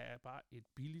 er bare et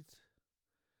billigt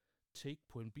take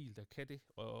på en bil, der kan det.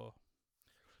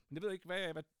 Men jeg ved ikke,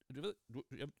 hvad du ved.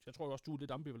 Jeg tror også, du er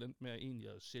lidt ambivalent med egentlig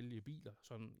at sælge biler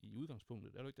sådan i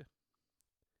udgangspunktet. Er du ikke det?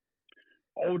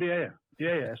 Det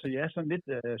er jeg. Altså, jeg er sådan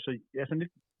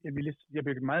lidt, jeg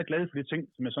bliver meget glad for de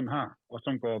ting, som jeg sådan har, og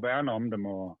sådan går og værner om dem,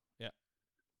 og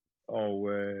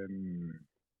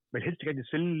vil helst ikke rigtig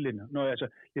sælge lidt.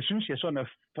 Jeg synes, jeg sådan er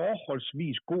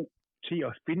forholdsvis god til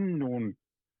at finde nogle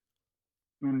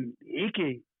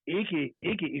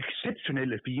ikke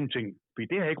exceptionelle fine ting, for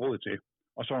det har jeg ikke råd til.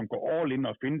 Og så gå all in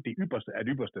og finde det ypperste af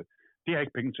det ypperste. Det har jeg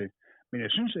ikke penge til. Men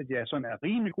jeg synes, at jeg sådan er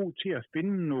rimelig god til at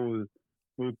finde nogle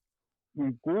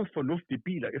gode, fornuftige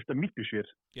biler efter mit budget.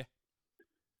 Ja.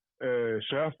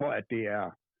 Sørge for, at det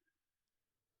er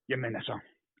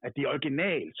at det er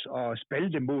originalt, og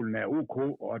spaltemålene er ok,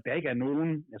 og der ikke er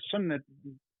nogen, sådan at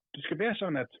det skal være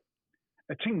sådan,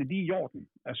 at tingene de er i orden,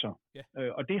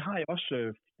 og det har jeg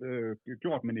også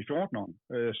gjort med i 14'eren,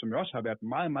 som jeg også har været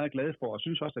meget, meget glad for, og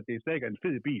synes også, at det stadig er en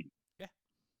fed bil. Ja.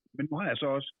 Men nu har jeg så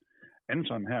også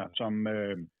Anton her,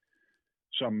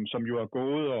 som jo er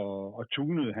gået og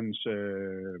tunet hans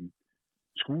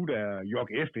Skoda Jog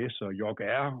FS og Jog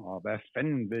R, og hvad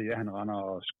fanden ved jeg, han render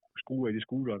og skruer i de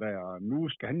scooter der, og nu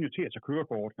skal han jo til at tage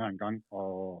kørekort her en gang,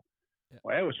 og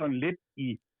er jo sådan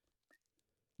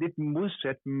lidt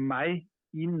modsat mig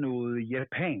i noget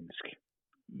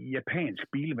japansk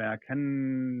bilværk.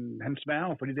 Han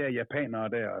sværger for de der japanere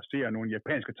der, og ser nogle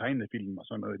japanske tegnefilm og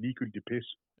sådan noget ligegyldigt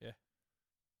pis. Ja.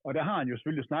 Og der har han jo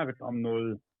selvfølgelig snakket om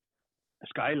noget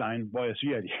Skyline, hvor jeg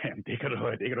siger, at det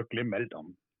kan du glemme alt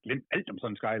om. Glem alt om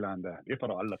sådan en Skyline der. Det får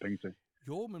du aldrig penge til.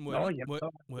 Jo, men må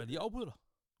jeg lige afbryde dig?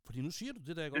 Fordi nu siger du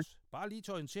det der, ikke også? Bare lige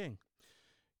til orientering.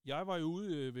 Jeg var jo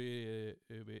ude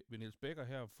ved Niels Becker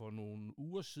her for nogle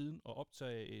uger siden og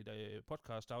optage et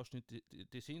podcast-afsnit,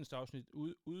 det seneste afsnit,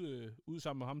 ude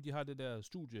sammen med ham. De har det der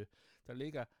studie, der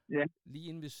ligger lige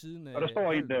inde ved siden af... Og der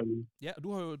står en derude. Ja, og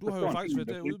du har jo faktisk været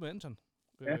derude med Anton.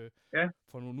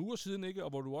 For nogle uger siden, ikke? Og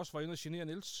hvor du også var inde og genere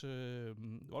Niels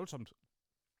voldsomt.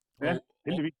 Ja,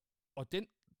 heldigvis. Og det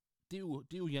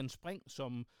er jo Jan Spring,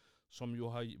 som jo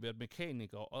har været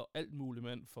mekaniker og alt muligt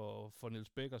mand for Niels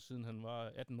Becker, siden han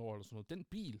var 18 år eller sådan noget. Den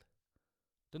bil,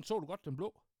 den så du godt, den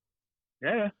blå.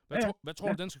 Ja. Hvad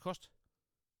tror du, den skal koste?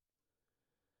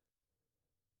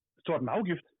 Står den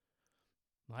afgift?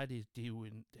 Nej, det er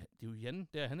jo Jan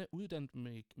der. Han er uddannet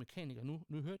mekaniker nu.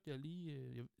 Nu hørte jeg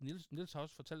lige... Niels har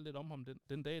også fortalt lidt om ham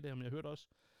den dag der, men jeg hørte også...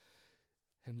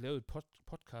 Han lavede et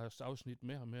podcast-afsnit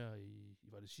med ham her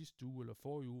var det sidste uge eller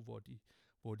forrige uge,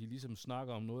 hvor de ligesom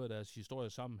snakker om noget af deres historie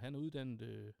sammen. Han er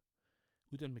uddannet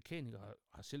mekaniker og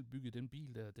har selv bygget den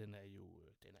bil der. Den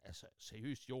er altså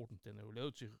seriøst i orden. Den er jo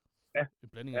lavet til en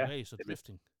blanding af race og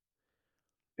drifting.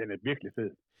 Den er virkelig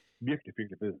fed. Virkelig,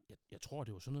 virkelig fed. Jeg tror,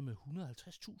 det var sådan noget med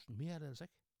 150.000 mere, er det altså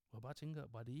ikke? Hvor jeg bare tænker,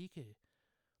 var det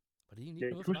egentlig ikke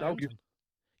noget for dig, Anton?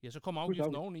 Ja, så kommer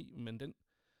afgiften oveni, men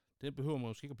den behøver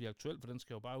måske ikke at blive aktuel, for den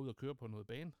skal jo bare ud og køre på noget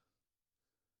bane.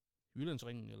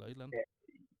 Jyllandsringen eller et eller andet.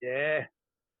 Ja.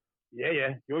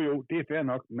 Jo, det er fair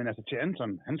nok. Men altså til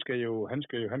Anton, han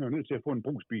er jo nødt til at få en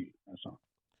brugsbil. Altså.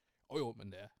 Jo,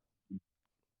 men der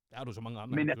er du så mange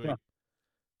andre. Men altså,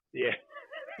 ja.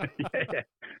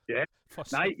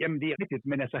 Nej, jamen det er rigtigt.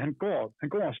 Men altså, han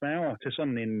går og snæver til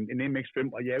sådan en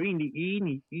MX-5, og jeg er jo egentlig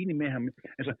enig med ham.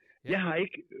 Altså, jeg har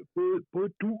ikke, både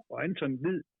du og Anton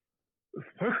ved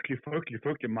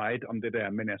frygtelig meget om det der,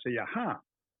 men altså, jeg har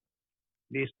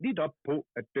læst lidt op på,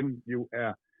 at den jo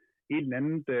er et eller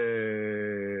andet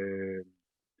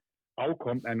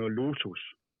afkom af noget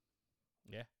Lotus.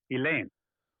 Ja. Elan.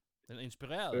 Den er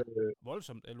inspireret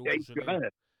voldsomt af Ja, Lotus inspireret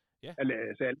Elan. Ja.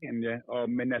 Altså Elan, ja.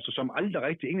 Men altså som aldrig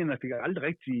rigtig, englænder fik aldrig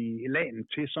rigtig Elan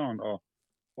til sådan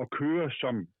at køre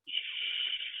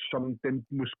som den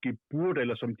måske burde,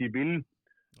 eller som de ville.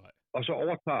 Nej. Og så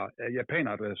overtager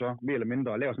japanere det så mere eller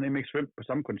mindre og laver sådan en MX-5 på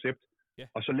samme koncept. Ja.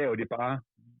 Og så laver de bare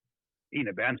en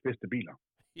af verdens bedste biler.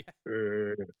 Ja.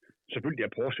 Selvfølgelig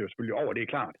er Porsche jo selvfølgelig over, det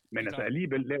er klart. Men altså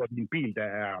alligevel laver de en bil, der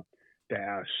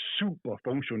er super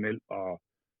funktionel og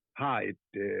har et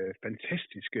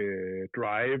fantastisk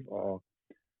drive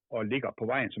og ligger på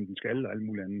vejen, som den skal, og alt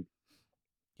muligt andet.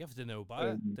 Ja, for den er jo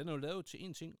bare, den er jo lavet til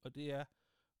én ting, og det er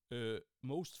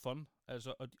most fun.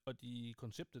 Altså, og de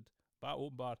konceptet bare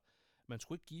åbenbart, man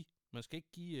skal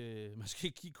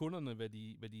ikke give kunderne,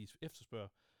 hvad de efterspørger.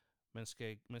 Man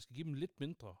skal give dem lidt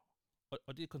mindre.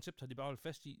 Og det koncept har de bare holdt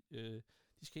fast i.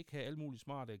 De skal ikke have alle mulige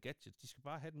smarte gadgets. De skal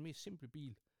bare have den mest simple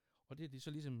bil. Og det er de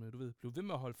så ligesom, du ved, blev ved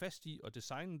med at holde fast i og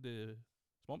designe det,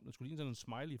 som om den skulle ligne sådan en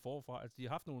smiley forfra. Altså, de har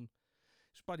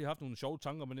haft nogle sjove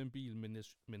tanker med den bil,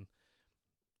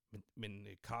 men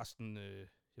Carsten,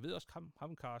 jeg ved også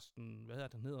ham Carsten, hvad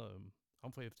hedder han,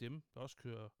 ham fra FDM, der også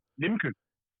kører... Lemke.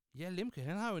 Ja, Lemke,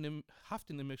 han har jo haft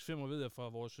en MX-5, ved jeg, fra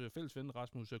vores fælles ven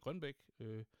Rasmus Grønbæk.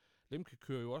 Lemke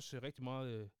kører jo også rigtig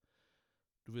meget,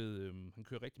 du ved, han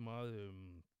kører rigtig meget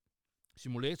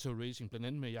simulator racing, blandt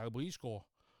andet med Jakob Risgaard.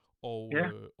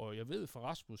 Og jeg ved fra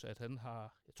Rasmus, at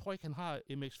jeg tror ikke, han har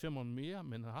MX-5'eren mere,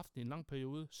 men har haft den i en lang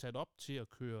periode sat op til at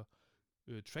køre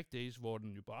track days, hvor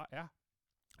den jo bare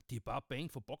det er bare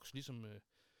bang for box, ligesom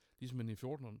en i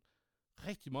 14'eren.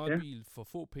 Rigtig meget bil for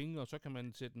få penge, og så kan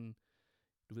man sætte en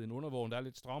undervogn, der er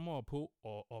lidt strammere på,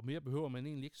 og mere behøver man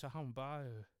egentlig ikke, så har man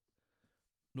bare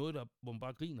noget, hvor man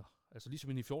bare griner. Altså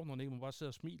ligesom en i 14'eren, ikke? Man bare sidder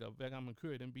og smiler, hver gang man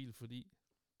kører i den bil, for det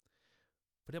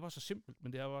er bare så simpelt,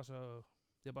 men det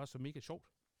er bare så mega sjovt.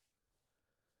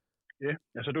 Ja,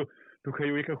 altså du kan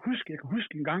jo ikke huske, jeg kan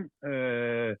huske en gang,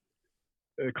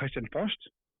 Christian Frost,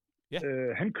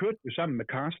 han kørte jo sammen med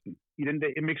Carsten i den der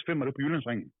MX-5'er der på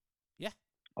Jyllandsringen. Ja.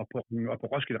 Og på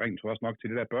Roskilde-ringen, tror jeg også nok, til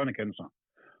det der børnekancer.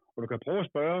 Og du kan prøve at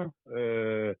spørge,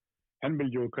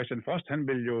 Christian Frost,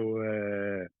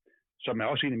 som er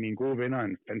også en af mine gode venner,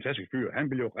 en fantastisk fyr, han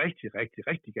vil jo rigtig, rigtig,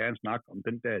 rigtig gerne snakke om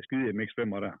den der skide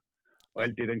MX-5'er der, og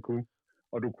alt det, den kunne.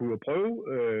 Og du kunne jo prøve...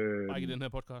 Ikke i den her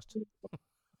podcast.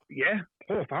 Ja,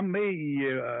 prøv at få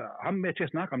ham med til at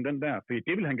snakke om den der, for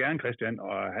det vil han gerne, Christian,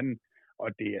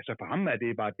 og det, altså for ham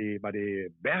var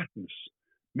det verdens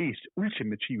mest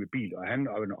ultimative bil, og han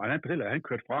fortæller, at han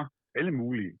kørte fra alle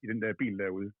mulige i den der bil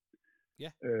derude.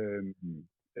 Ja.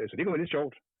 Så det var lidt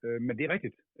sjovt, men det er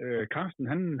rigtigt. Carsten,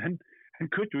 han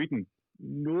kørte jo i den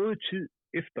noget tid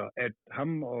efter, at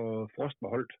ham og Frost var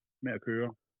holdt med at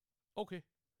køre. Okay.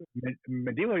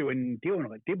 Men det var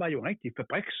jo en rigtig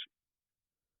fabriks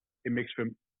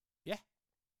MX-5. Ja.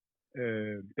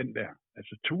 Den der.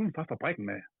 Altså tunen fra fabrikken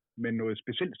med noget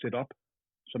specielt setup,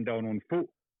 som der var nogle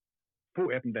få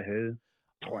af dem, der havde.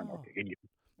 Tror jeg nok egentlig.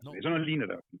 Det er sådan noget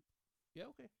lignende der. Ja,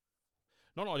 okay.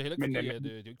 Nå, det er heller ikke fordi,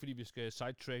 det er ikke fordi, vi skal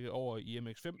sidetracke over i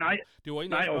MX-5. Nej, det var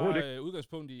egentlig også bare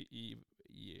udgangspunkt i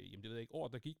jamen det ved jeg ikke,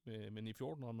 året der gik, men i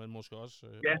 14'eren, men måske også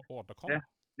året der kommer.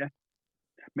 Ja.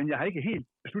 Men jeg har ikke helt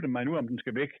besluttet mig nu, om den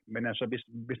skal væk. Men altså,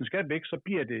 hvis den skal væk, så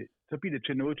bliver det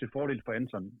til noget til fordel for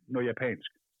Anton, noget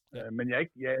japansk. Ja. Men jeg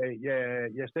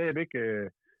er stadigvæk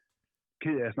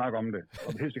ked af at snakke om det,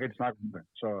 og helst ikke rigtig snakke om det.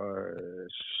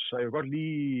 Så jeg vil godt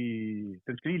lige...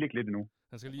 Den skal lige ligge lidt endnu.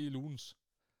 Den skal lige lunes.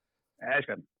 Ja, jeg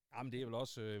skal den. Jamen, det er vel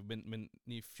også... Men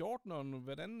i 14'eren,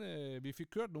 hvordan... vi fik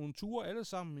kørt nogle ture alle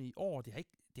sammen i år. Det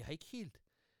har ikke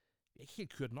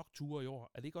helt kørt nok ture i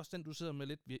år. Er det ikke også den, du sidder med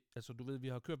lidt? Vi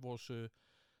har kørt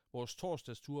vores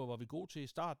torsdagsture, var vi gode til i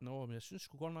starten af året, men jeg synes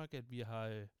sgu godt nok, at vi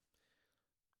har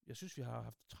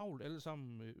haft travlt alle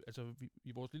sammen.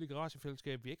 I vores lille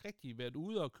garagefællesskab. Vi har ikke rigtig været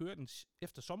ude og køre den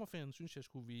efter sommerferien, synes jeg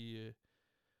skulle vi...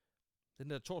 den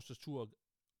der torsdagstur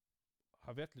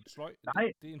har været lidt sløj.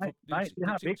 Det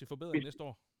er en ting til forbedring næste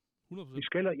år. 100%.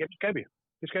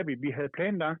 Det skal vi. Vi havde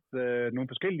planlagt nogle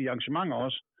forskellige arrangementer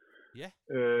også. Ja.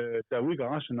 Derude i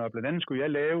garagen, og blandt andet skulle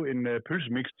jeg lave en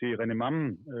pølsemix til René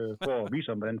Mammen, for at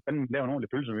vise ham, hvordan man laver en ordentlig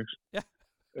pølsemix. Ja.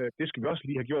 Det skal vi også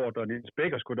lige have gjort, og Niels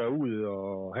Bækker skulle derud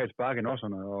og have et spark i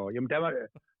nosserne. Og jamen, der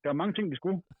var mange ting, vi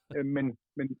skulle,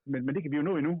 men det kan vi jo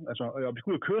nå endnu. Altså, og vi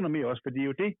skulle jo køre noget mere også, for det er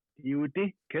jo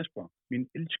det, Kasper, min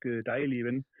elskede, dejlige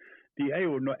ven. Det er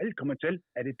jo, når alt kommer til,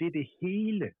 er det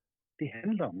hele, det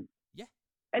handler om. Ja.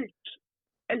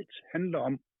 Alt handler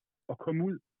om at komme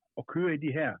ud og køre i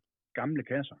de her gamle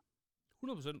kasser. 100%.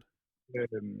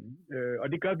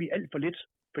 Og det gør vi alt for lidt,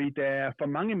 fordi der er for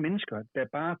mange mennesker, der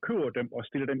bare køber dem og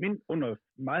stiller dem ind under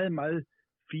meget, meget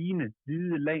fine,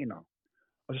 hvide laner.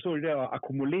 Og så står de der og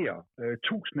akkumulerer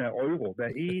tusinder af euro hver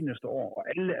eneste år, og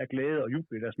alle er glade og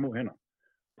jubler i deres små hænder.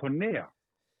 På nær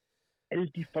alle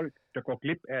de folk, der går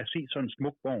glip af at se sådan en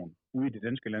smuk vogn ude i det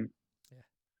danske land. Ja.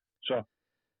 Så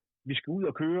vi skal ud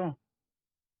og køre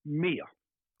mere.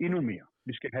 Endnu mere.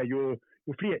 Vi skal have jo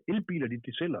flere elbiler,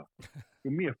 de sælger, jo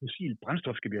mere fossil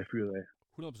brændstof skal vi have fyret af.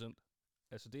 100%.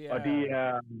 Altså, det er... Og det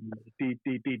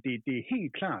er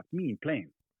helt klart min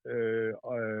plan,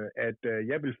 at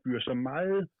jeg vil fyre så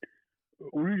meget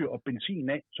olie og benzin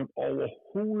af, som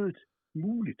overhovedet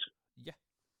muligt. Ja.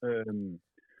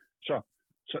 Så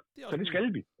det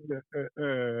skal vi.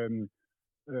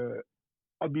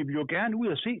 Og vi vil jo gerne ud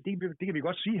og se, det kan vi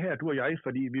godt sige her, du og jeg,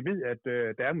 fordi vi ved, at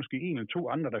der er måske en eller to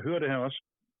andre, der hører det her også.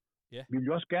 Ja. Vi vil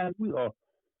jo også gerne ud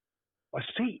og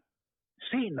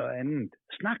se noget andet,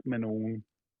 snak med nogen.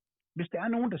 Hvis der er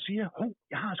nogen, der siger,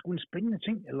 jeg har sgu en spændende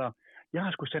ting, eller jeg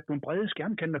har sgu sat nogle brede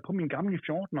skærmkanter på min gamle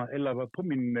 14'er, eller på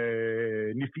min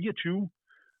 924,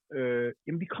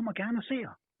 jamen vi kommer gerne og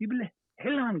ser. Vi vil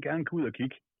hellere end gerne gå ud og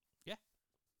kigge. Ja.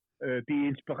 Det er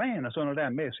inspirerende sådan noget der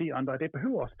med at se andre. Det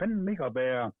behøver fandme ikke at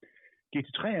være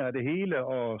GT3'er og det hele,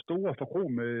 og store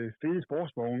forkrog med fede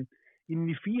sportsvogne. En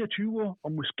 924,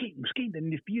 og måske den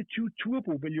 924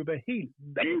 Turbo vil jo være helt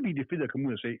vanvittigt fedt at komme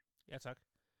ud og se. Ja, tak.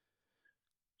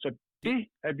 Så det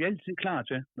er vi altid klar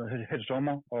til, når det er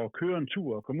sommer, og køre en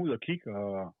tur, og komme ud og kigge,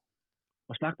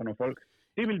 og snakke med nogle folk.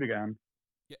 Det vil vi gerne.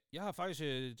 Ja, jeg har faktisk,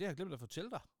 det har jeg glemt at fortælle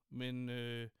dig, men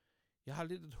jeg har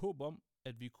lidt et håb om,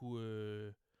 at vi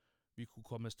kunne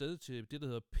komme afsted til det, der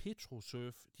hedder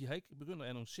Petrosurf. De har ikke begyndt at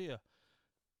annoncere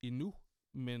endnu,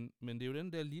 men det er jo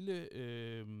den der lille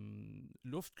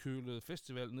luftkølede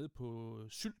festival nede på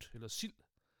Sylt, eller Sild.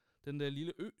 Den der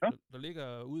lille ø, der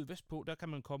ligger ude vestpå, der kan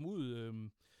man komme ud.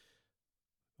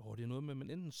 Det er noget med, men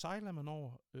enten sejler man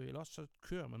over, eller også så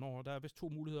kører man over. Der er vist 2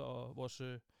 muligheder, og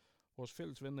vores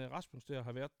fælles ven Rasmus der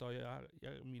har været der,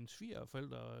 og mine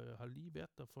svigerforældre har lige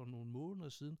været der for nogle måneder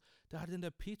siden. Der har den der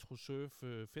Petrosurf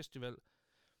festival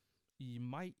i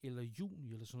maj eller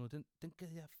juni eller sådan noget. Den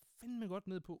gad jeg fandme godt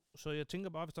ned på. Så jeg tænker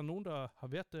bare, hvis der er nogen, der har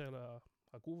været der, eller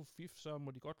har gode fif, så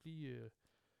må de godt lige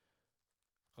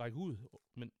række ud.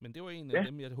 Men det var en af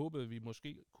dem, jeg håbede, vi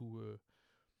måske kunne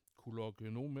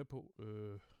lokke nogen med på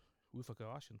ude fra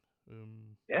garagen.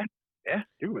 Ja,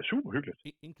 det kunne være super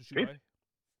hyggeligt. Inklusive dig.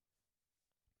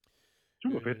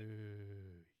 Super fedt.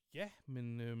 Ja,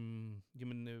 men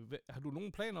har du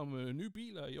nogen planer om nye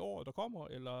biler i år, der kommer,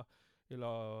 eller...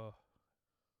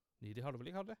 Nej, det har du vel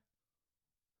ikke, har du det?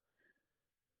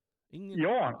 Ingen... I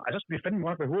år? Så skal vi fandme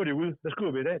godt være hurtigt ude. Der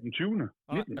skriver vi i dag den 20. 19.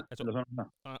 Altså, eller sådan der.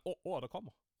 Året der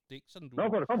kommer. Det er ikke sådan, du...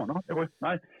 Der kommer.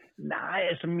 Nej,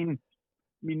 altså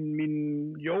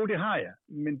jo, det har jeg.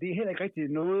 Men det er heller ikke rigtig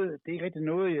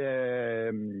noget,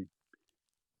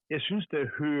 jeg synes, der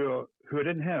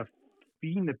hører den her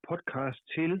fine podcast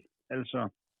til. Altså,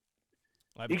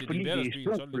 nej, hvis det er din hverdagsbil,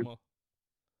 så er det lige.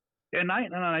 Ja,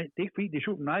 nej. Det er ikke fordi, det er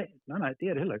sjovt. Nej, det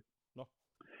er det heller ikke. Nå.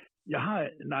 Jeg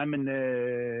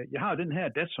har den her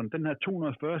Datsun, den her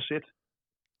 240 sæt.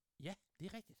 Ja, det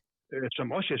er rigtigt.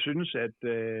 Som også jeg synes, at...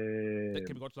 den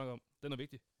kan vi godt snakke om. Den er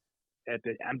vigtig.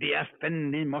 Jamen, det er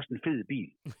fandme også en fed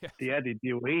bil. Ja. Det er det. Det er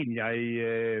jo en, jeg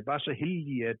var så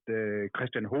heldig, at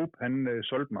Christian Hope, han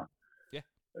solgte mig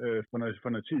for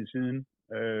noget tid siden.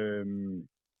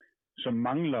 Som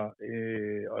mangler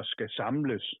og skal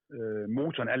samles.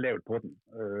 Motoren er lavet på den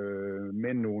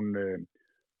med nogle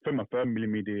 45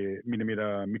 mm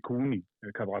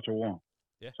Mikuni-karburatorer.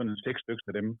 Ja. Sådan 6 stykker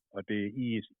af dem. Og det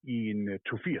er i en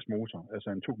 280 motor, altså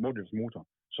en 2-motors motor,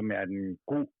 som er en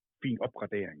god, fin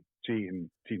opgradering til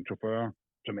en 240,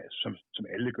 som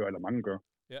alle gør, eller mange gør.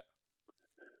 Ja.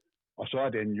 Og så er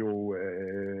den jo,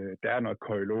 der er noget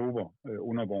coilover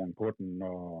undervogn på den,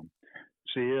 og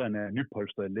sæderne er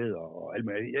nypolstret læder og alt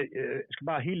muligt. Jeg skal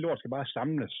bare, hele lort skal bare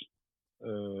samles.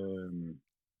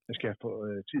 Jeg skal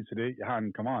have tid til det. Jeg har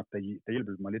en kammerat, der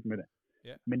hjælper mig lidt med det.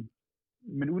 Ja.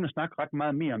 Men uden at snakke ret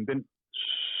meget mere om den,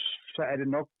 så er det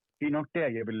er nok der,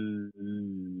 jeg vil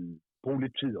bruge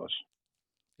lidt tid også.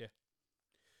 Ja.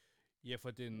 Ja,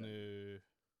 for den...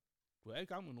 du er i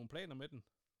gang med nogle planer med den?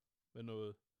 Med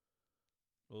noget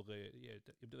jeg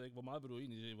ved ikke, hvor meget vil du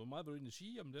egentlig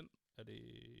sige om den? Er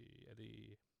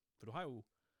det... For du har jo...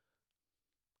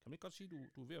 Kan man ikke godt sige,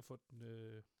 du er ved at få den...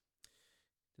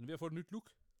 Den er ved at få et nyt look?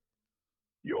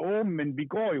 Jo, men vi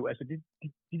går jo... Altså,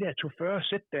 de der 240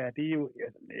 sæt der, det er jo...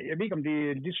 Jeg ved ikke, om det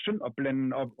er lidt synd at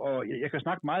blande op, og jeg kan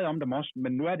snakke meget om dem også,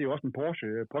 men nu er det jo også en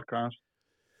Porsche podcast.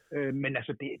 Men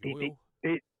altså,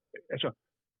 det, altså,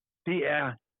 det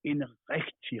er en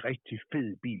rigtig, rigtig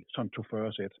fed bil, som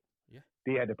 240-sæt. Ja.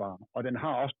 Det er det bare. Og den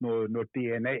har også noget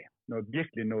DNA,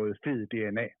 virkelig noget fed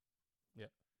DNA. Ja.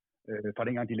 Fra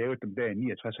dengang de lavede dem der i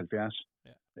 69-70.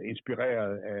 Ja.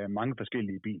 Inspireret af mange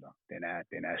forskellige biler.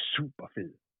 Den er super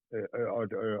fed.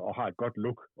 Og har et godt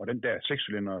look. Og den der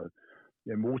 6-cylindrede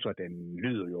motor, den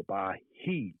lyder jo bare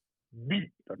helt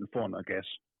vildt, når den får noget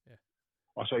gas. Ja.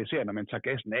 Og så især, når man tager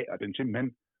gassen af, og den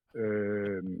simpelthen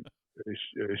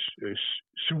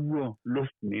suger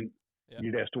luften ind i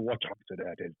de der store trakter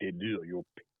der. Det lyder jo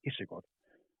pissegodt.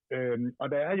 Og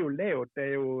der er jo lavet,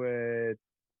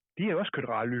 de har jo også kørt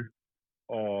rally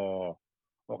og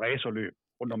racerløb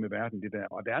rundt om i verden, det der.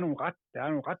 Og der er nogle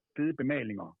ret fede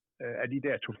bemalinger af de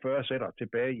der 240-sætter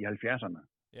tilbage i 70'erne.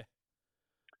 Ja.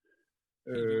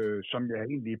 Som jeg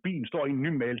egentlig, bilen står i en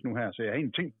nymalet nu her, så jeg har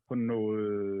egentlig tænkt på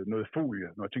noget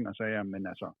folie, noget ting og sager, men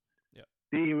altså,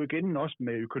 det er jo igen også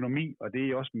med økonomi, og det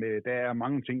er også med, der er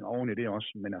mange ting oven i det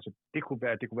også, men altså, det kunne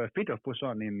være fedt at få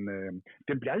sådan en,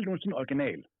 den bliver aldrig nogensinde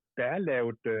original. Der er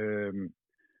lavet,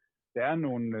 der er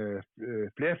nogle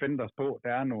flere fenders på,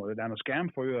 der er noget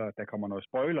skærmfrøer, der kommer noget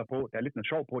spoiler på, der er lidt noget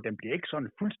sjov på, den bliver ikke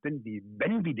sådan fuldstændig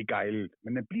vanvittigt gejlet,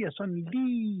 men den bliver sådan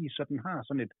lige, så den har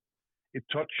sådan et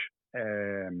touch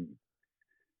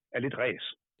af lidt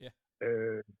ræs. Yeah.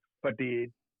 For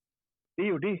det er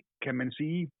jo det, kan man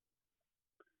sige,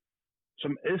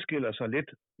 som adskiller sig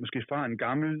lidt, måske fra en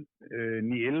gammel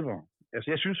 911'er.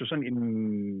 Altså jeg synes jo sådan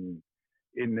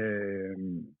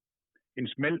en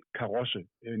smal karosse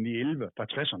 911 fra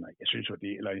 60'erne, jeg synes jo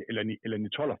det, eller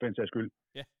 912'er for en sags skyld,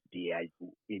 det er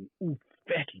jo en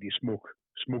ufattelig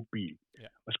smuk bil. Yeah.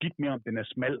 Og skidt mere om den er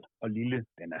smal og lille,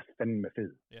 den er fandme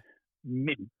fed. Yeah.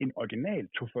 Men en original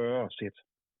 240-sæt,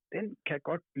 den kan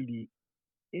godt blive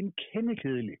en kende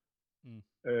kedelig.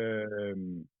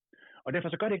 Og derfor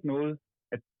så gør det ikke noget,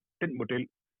 at den model,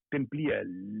 den bliver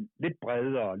lidt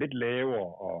bredere, lidt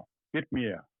lavere og lidt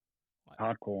mere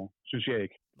hardcore, synes jeg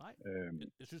ikke. Nej,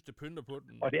 jeg synes, det pynter på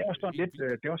den. Og det er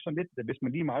også sådan lidt, hvis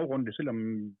man lige må afrunde det, selvom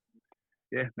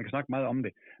man kan snakke meget om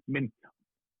det, men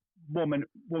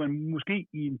hvor man måske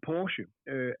i en Porsche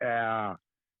er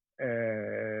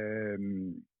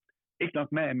ikke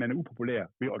nok med, at man er upopulær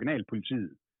ved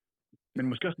originalpolitiet, men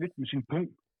måske også lidt med sin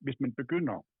punkt, hvis man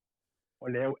begynder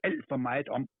at lave alt for meget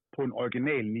om på en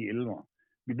original 911'er.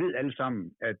 Vi ved alle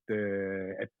sammen, at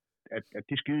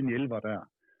de skide 911'er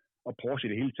der, og Porsche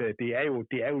i det hele taget,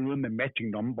 det er jo noget med matching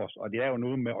numbers, og det er jo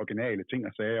noget med originale ting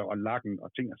og sager, og lakken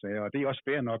og ting og sager, og det er også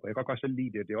fair nok, og jeg kan godt selv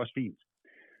lide det, det er også fint.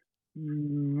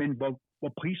 Men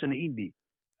hvor priserne egentlig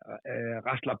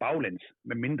rasler baglæns,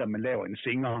 medmindre man laver en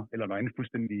Singer, eller noget andet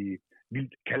fuldstændig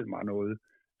vildt, kald mig noget,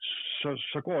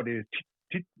 så går det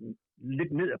tit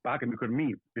lidt ned ad bakke med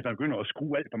økonomien, hvis man begynder at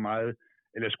skrue alt for meget,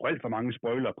 eller skrue alt for mange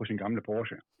spoiler på sin gamle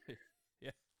Porsche.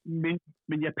 Yeah.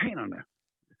 Men japanerne,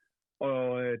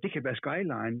 og det kan være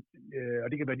Skyline,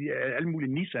 og det kan være alle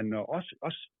mulige Nissan, og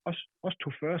også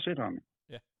 240-sætterne.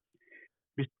 Yeah.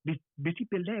 Hvis de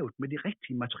bliver lavet med det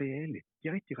rigtige materiale,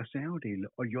 de rigtige reservedele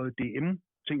og JDM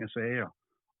ting og sager,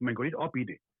 og man går lidt op i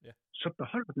det, så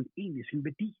beholder den egentlig sin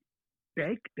værdi. Der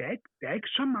er ikke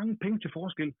så mange penge til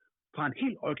forskel fra en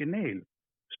helt original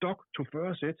stok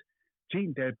 240-sæt til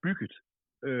en, der er bygget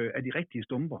af de rigtige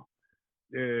stumper.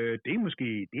 Det er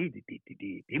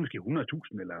måske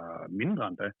 100.000 eller mindre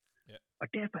end det. Ja.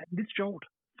 Og derfor er det lidt sjovt,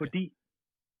 fordi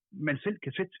man selv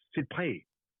kan sætte præg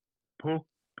på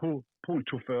en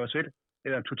 240-sæt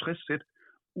eller en 260-sæt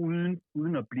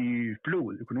uden at blive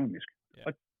flået økonomisk. Ja.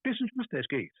 Og det synes jeg også, der er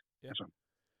sket. Ja. Altså,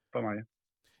 for mig.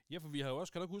 Ja, for vi har jo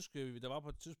også, kan du huske, der var på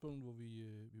et tidspunkt, hvor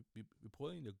vi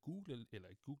prøvede egentlig at google, eller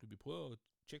ikke google, vi prøvede at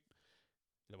tjekke,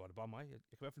 eller var det bare mig? Jeg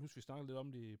kan i hvert fald huske, vi snakkede lidt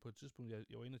om det på et tidspunkt.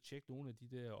 Jeg var inde og tjekke nogle af de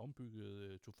der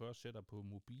ombyggede 240-sætter på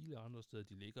mobile og andre steder.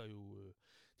 De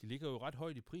ligger jo ret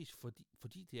højt i pris,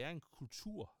 fordi det er en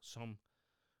kultur,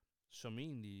 som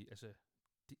egentlig, altså,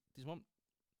 det er som om,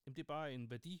 jamen, det er bare en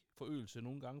værdiforøgelse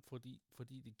nogle gange,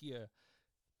 fordi det giver,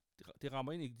 det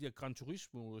rammer ind i de her Gran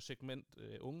Turismo-segment,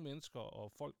 unge mennesker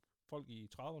og folk i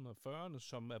 30'erne og 40'erne,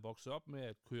 som er vokset op med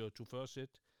at køre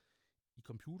 240-sæt i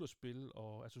computerspil,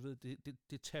 og altså ved,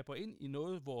 det tapper ind i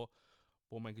noget,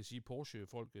 hvor man kan sige,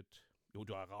 Porsche-folket, jo,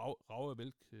 der er rave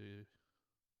vælk,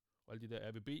 og alle de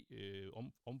der RVB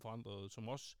omforandrede, som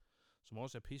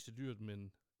også er pisse dyrt,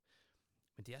 men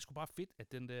det er sgu bare fedt,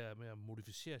 at den der med at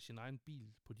modificere sin egen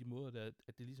bil på de måder, der,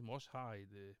 at det ligesom også har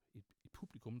et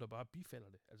publikum, der bare bifalder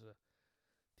det. Altså,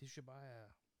 det synes jeg bare er,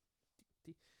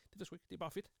 det er sgu ikke, det er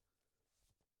bare fedt.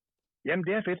 Jamen,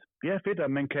 det er fedt. Det er fedt,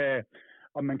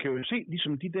 og man kan jo se,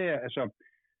 ligesom de der, altså,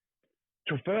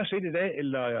 240 i dag,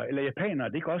 eller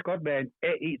japanere, det kan også godt være en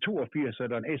AE82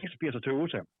 eller en A86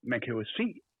 Toyota. Man kan jo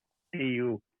se, det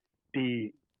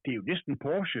er jo næsten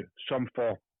Porsche, som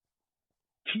for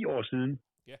 10 år siden,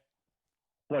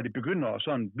 hvor det begynder at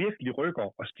sådan virkelig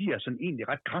rykker og stiger sådan egentlig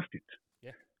ret kraftigt.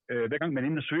 Hver gang man er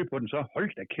inde og søger på den, så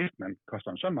hold da kæft, man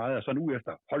koster den så meget, og så en uge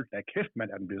efter, hold da kæft, man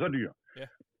er den blevet så dyr.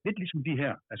 Lidt ligesom de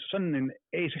her, altså sådan en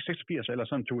A86 eller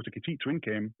sådan en Toyota GT Twin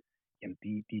Cam, jamen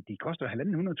de koster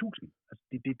 1.500.000. Altså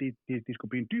det skulle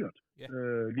blive en dyrt,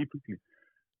 lige pludselig.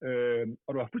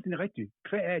 Og du har fuldstændig rigtigt.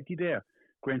 Hvad er de der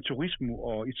Gran Turismo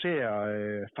og især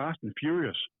Fast and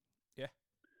Furious?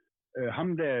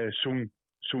 Ham der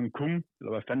Sung Kung,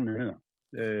 eller hvad fanden han hedder.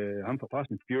 Ham fra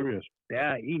Fast and Furious. Der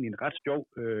er egentlig en ret sjov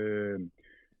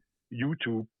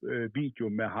YouTube-video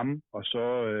med ham, og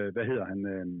så, hvad hedder han?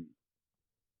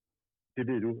 Det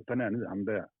ved du, hvordan er han hedder ham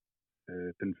der?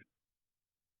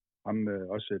 Ham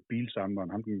også bilsamleren,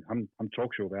 ham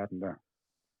talkshow-verden der.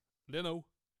 Leno?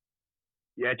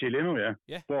 Ja, Jay Leno, ja.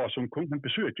 Hvor Sung Kung, han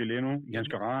besøger Jay Leno i hans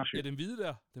garage. Ja, den hvide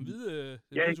der. Den hvide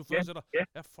chaufførsætter. Ja,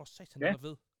 for satan, den er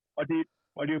fed. Og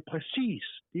det er jo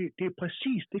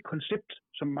præcis det koncept,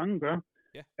 som mange gør,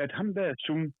 at ham der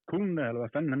Sung Kung, eller hvad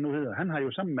fanden han nu hedder, han har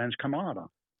jo sammen med hans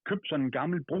kammerater købt sådan en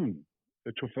gammel brun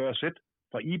 240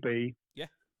 fra eBay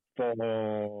for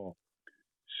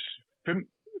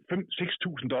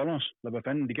 $5,000-6.000, eller hvad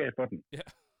fanden de gav for den.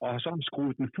 Og så har han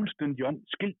skruet den fuldstændig om,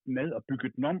 skilt den ned og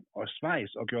bygget den om, og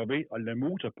svejs og gjort ved, og lavet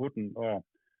motor på den,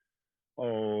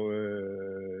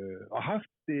 og haft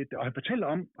det, og han fortæller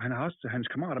om, og han har også hans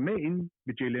kammerater med inde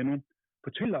ved Jay Leno,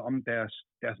 fortæller om deres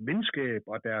venskab,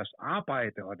 og deres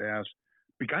arbejde, og deres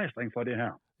begejstring for det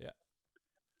her.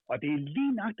 Og det er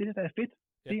lige nok det, der er fedt.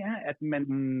 Det er, at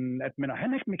man, og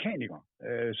han er ikke mekaniker.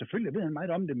 Selvfølgelig ved han meget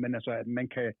om det, men altså, at man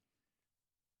kan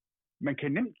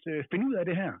nemt finde ud af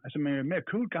det her. Altså med at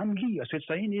købe et gammelt lig og sætte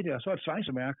sig ind i det, og så et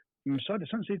svejseværk, så er det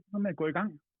sådan set noget med at gå i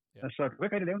gang. Altså, du kan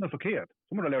ikke rigtig lave noget forkert.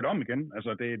 Så må du lave det om igen.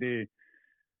 Altså, det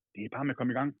er bare med at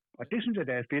komme i gang. Og det synes jeg,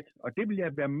 der er fedt. Og det vil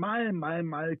jeg være meget, meget,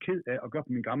 meget ked af at gøre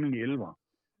på min gamle 11'er.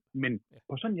 Men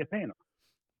på sådan en japaner,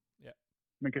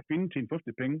 man kan finde til en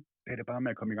fornuftig penge, det er det bare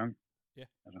med at komme i gang.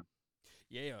 Altså.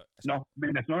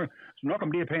 Men altså, nok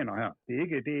om de japaner her. Det er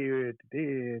ikke,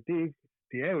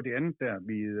 det er jo det andet der,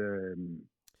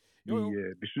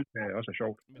 vi synes er også er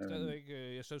sjovt. Men stadigvæk,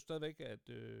 jeg synes stadigvæk, at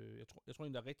jeg tror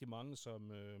egentlig, der er rigtig mange,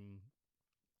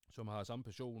 som har samme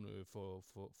passion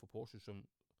for Porsche,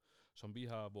 som vi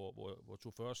har, hvor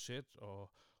 240 sæt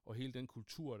og hele den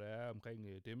kultur, der er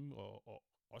omkring dem, og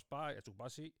også bare, altså du kan bare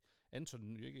se,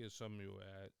 Anton, ikke, som jo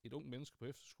er et ung menneske på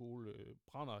efterskole,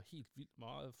 brænder helt vildt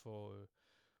meget for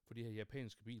de her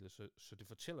japanske biler, så det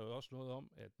fortæller jo også noget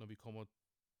om, at når vi kommer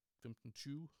 15,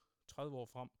 20, 30 år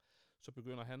frem, så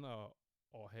begynder han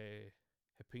at have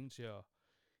penge til at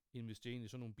investere ind i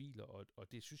sådan nogle biler,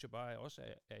 og det synes jeg bare også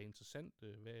er interessant.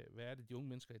 Hvad er det, de unge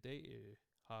mennesker i dag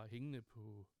har hængende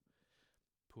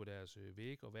på deres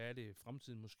væg, og hvad er det,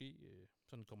 fremtiden måske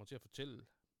sådan kommer til at fortælle,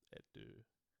 at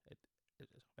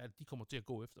hvad er det, de kommer til at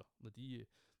gå efter, når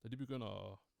de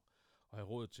begynder at have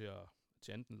råd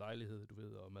til enten lejlighed, du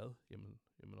ved, og mad, jamen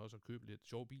også at købe lidt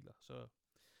sjove biler, så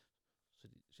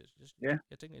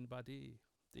jeg tænker egentlig bare, det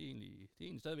er egentlig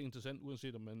stadigvæk interessant,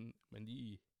 uanset om man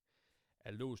lige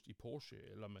er låst i Porsche,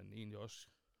 eller man egentlig også,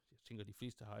 jeg tænker, de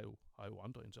fleste har jo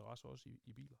andre interesser også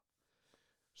i biler.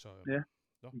 Så,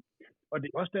 og det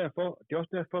er også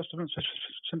derfor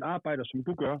sådan arbejder, som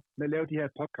du gør, med at lave de her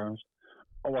podcasts,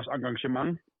 og vores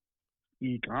engagement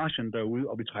i garagen derude,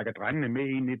 og vi trækker drengene med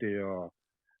ind i det, og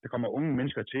der kommer unge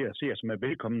mennesker til at se os, som er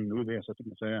velkommen ude ved os, og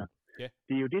sådan noget.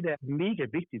 Det er jo det, der er mega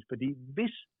vigtigt, fordi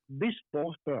hvis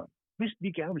vores børn, hvis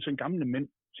vi gerne vil som gamle mænd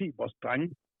se vores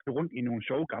drenge køre rundt i nogle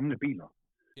sjove gamle biler,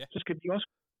 så skal de også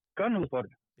gøre noget for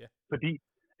det. Fordi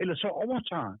ellers så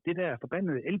overtager det der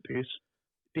forbandede LPS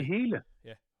det hele.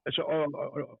 Altså,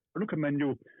 og nu kan man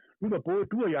jo, nu var både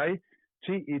du og jeg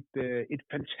til et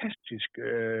fantastisk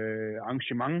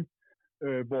arrangement,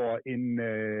 hvor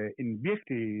en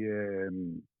virkelig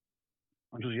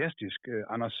entusiastisk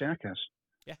Anders Serkas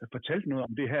fortalte noget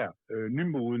om det her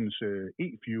nymodens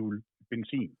e-fuel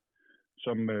benzin,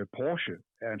 som Porsche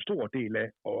er en stor del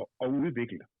af at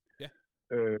udvikle.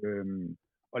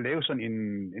 Og lave sådan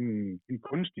en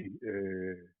kunstig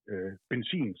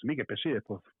benzin, som ikke er baseret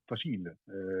på fossile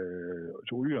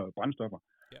olie og brændstoffer.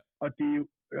 Og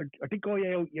det går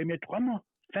jeg jo, jamen jeg drømmer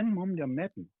fandme om det om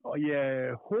natten, og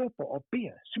jeg håber og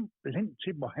beder simpelthen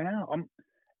til vor herre om,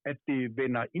 at det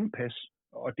vender indpas,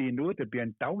 og det er noget, der bliver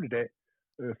en dagligdag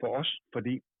for os,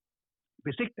 fordi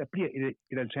hvis ikke der bliver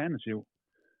et alternativ,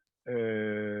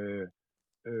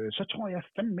 så tror jeg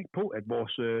fandme ikke på, at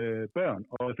vores børn,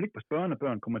 og i hvert fald ikke vores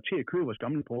børnebørn, kommer til at købe vores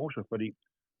gamle Porsche, fordi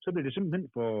så bliver det simpelthen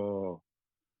for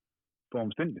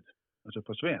omstændigt. Altså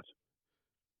for svært.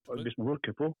 Og hvis man hurtigt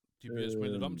kan få. De bliver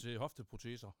smeltet om til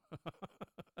hofteproteser.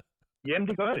 Jamen,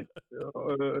 det gør det.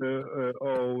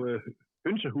 Og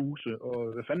hønsehuse,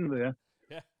 og hvad fanden ved jeg.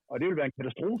 Ja. Og det vil være en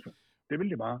katastrofe. Det vil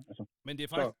det bare. Altså. Men det er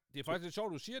faktisk lidt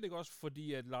sjovt, du siger det ikke også,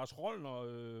 fordi at Lars Rollner,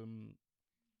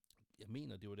 jeg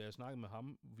mener, det var da jeg snakkede med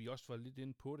ham, vi også var lidt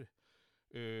inde på det,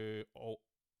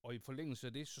 og i forlængelse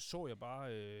af det, så jeg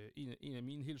bare en af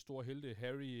mine helt store helte,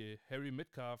 Harry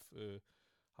Metcalf,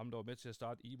 ham der var med til at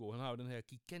starte Evo, han har jo den her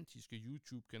gigantiske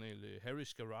YouTube-kanal,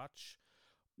 Harry's Garage,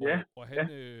 og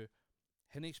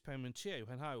han eksperimenterer jo,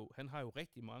 han har jo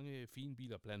rigtig mange fine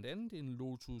biler, blandt andet en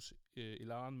Lotus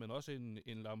Elan, men også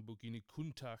en Lamborghini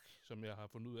Countach, som jeg har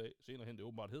fundet ud af senere hen, det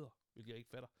åbenbart hedder, hvilket jeg ikke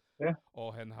fatter. Ja.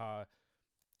 Og han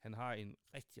har en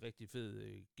rigtig, rigtig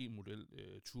fed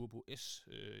G-model Turbo S,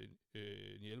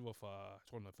 en 11'er fra, jeg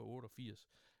tror den er fra 88,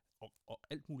 og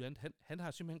alt muligt andet. Han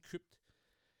har simpelthen købt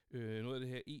noget af det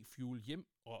her e-fuel hjem,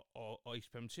 og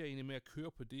eksperimenterer egentlig med at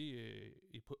køre på det,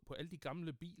 på alle de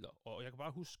gamle biler. Og jeg kan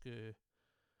bare huske,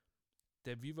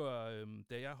 da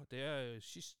jeg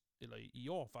sidst, eller i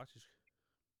år faktisk,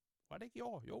 var det ikke i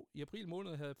år? Jo, i april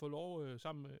måned havde jeg fået lov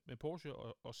sammen med Porsche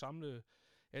og samle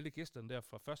alle gæsterne der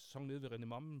fra første sæson nede ved René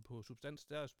Mammen på Substans.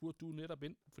 Der spurgte du netop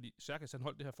ind, fordi Serkas han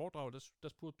holdt det her foredrag, der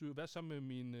spurgte du, hvad så med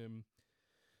min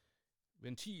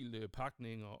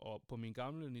ventilpakninger og på min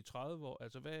gamle i30,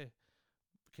 altså hvad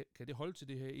kan det holde til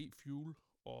det her e-fuel?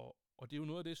 Og det er jo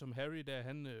noget af det, som Harry der,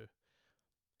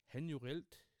 han jo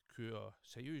reelt kører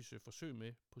seriøse forsøg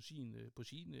med på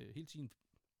hele sin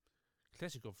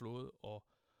klassikerflåde, og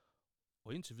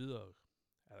indtil videre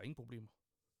er der ingen problemer.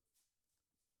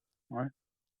 Nej.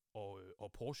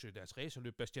 Og Porsche, deres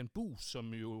racerløb, Bastian Buus,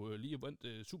 som jo lige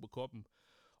vandt Supercuppen,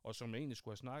 og som jeg egentlig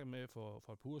skulle have snakket med for et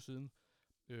par uger siden,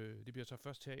 det bliver så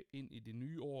først her ind i det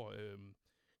nye år,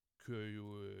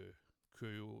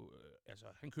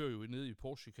 han kører jo ned i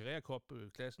Porsche Carrera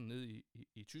Cup-klassen ned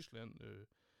i Tyskland.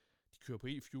 De kører på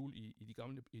e-fuel i de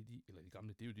gamle,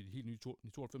 det er jo de helt nye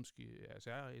 92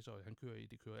 RSR-racer, han kører i,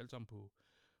 de kører alle sammen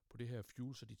på det her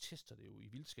fuel, så de tester det jo i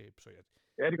vildskab. Så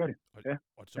ja, det gør de.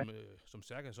 Og som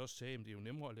Serkas også sagde, det er jo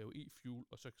nemmere at lave e-fuel,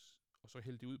 og så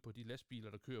hælde det ud på de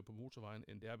lastbiler, der kører på motorvejen,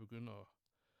 end det er at begynde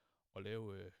at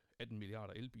lave 18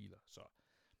 milliarder elbiler. Så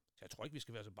jeg tror ikke, vi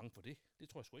skal være så bange for det. Det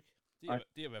tror jeg sgu ikke. Det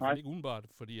er i hvert fald ikke umiddelbart,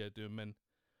 fordi at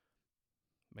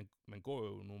man går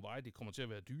jo nogle veje, det kommer til at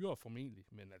være dyrere formentlig,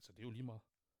 men altså, det er jo lige meget.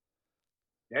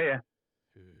 Ja.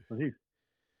 Præcis.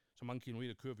 Så mange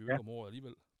kilometer kører vi jo ikke om året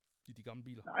alligevel, i de gamle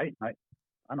biler.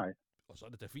 Nej. Og så er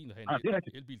det da fint at have en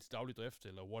elbil til daglig drift,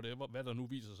 eller whatever, hvad der nu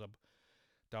viser sig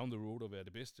down the road at være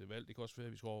det bedste valg. Det kan også være,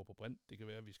 at vi skal over på brint. Det kan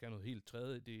være, at vi skal have noget helt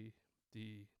tredje. Det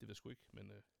ved jeg sgu ikke,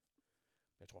 men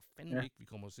jeg tror fandme ikke, vi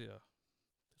kommer til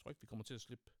at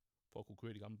slippe for at kunne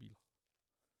køre de gamle biler.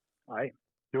 Nej,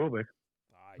 det håber jeg ikke.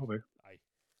 Nej.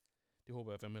 Det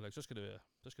håber jeg fandme heller ikke. Så skal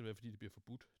det være, fordi det bliver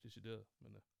forbudt, decideret.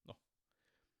 Men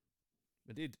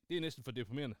det er næsten for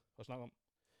deprimerende at snakke om.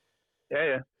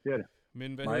 Ja, det er det.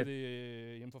 Men hvad hedder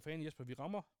det? Jamen for fanden, Jesper, vi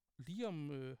rammer lige om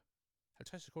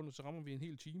 50 sekunder, så rammer vi en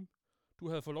hel time. Du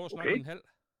havde fået lov at snakke i en halv.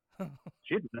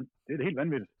 Shit, man. Det er det helt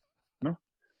vanvittigt. Nå,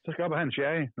 så skal jeg op og have en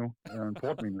sherry nu. En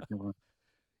portvin.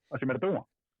 Og til Matador.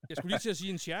 Jeg skulle lige til at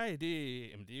sige en sherry,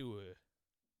 det er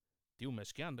jo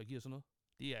Mads Gjern, der giver sådan noget.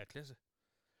 Det er klasse.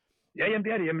 Ja, jamen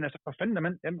det er det. Jamen altså, for fanden,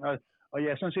 mand. Jamen, og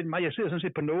jeg sidder sådan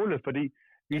set på nåle, fordi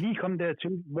vi er lige kommet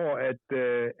dertil, hvor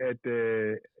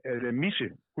at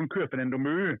Misse, hun kører Fernando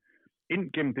Møge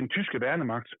ind gennem den tyske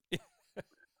værnemagt.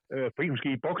 Fordi hun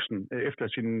skal i boksen efter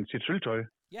sit sølvtøj.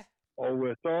 Ja.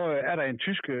 Og så er der en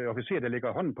tysk officer, der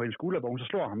lægger hånden på hendes skulder, hvor hun så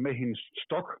slår ham med hendes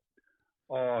stok.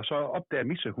 Og så opdager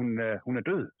Misse, hun er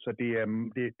død. Så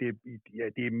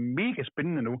det er mega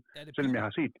spændende nu, selvom jeg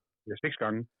har set 6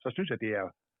 gange. Så synes jeg, det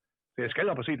er... Så jeg skal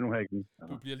op og se det nu her igen.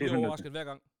 Du bliver lige overrasket hver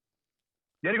gang.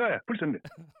 Ja, det gør jeg. Fuldstændig.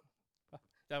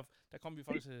 Der kom vi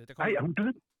faktisk... Nej, hun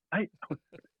død. Nej,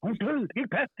 hun død.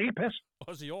 Det kan ikke passe.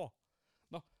 Også i år.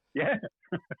 Nå. Ja.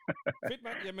 Fedt,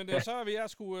 mand. Jamen, så vil jeg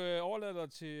skulle overlade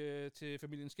dig til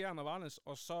familien Skjern og Varnes,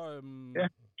 og så... Ja,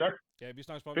 tak. Ja, vi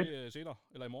snakkes bare senere,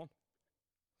 eller i morgen.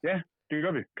 Ja, det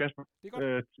gør vi, Kasper. Det er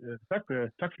godt.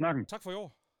 Tak for snakken. Tak for i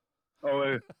år.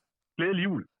 Og glædelig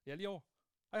jul. Ja, lige over.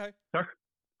 Hej. Tak.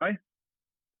 Hej.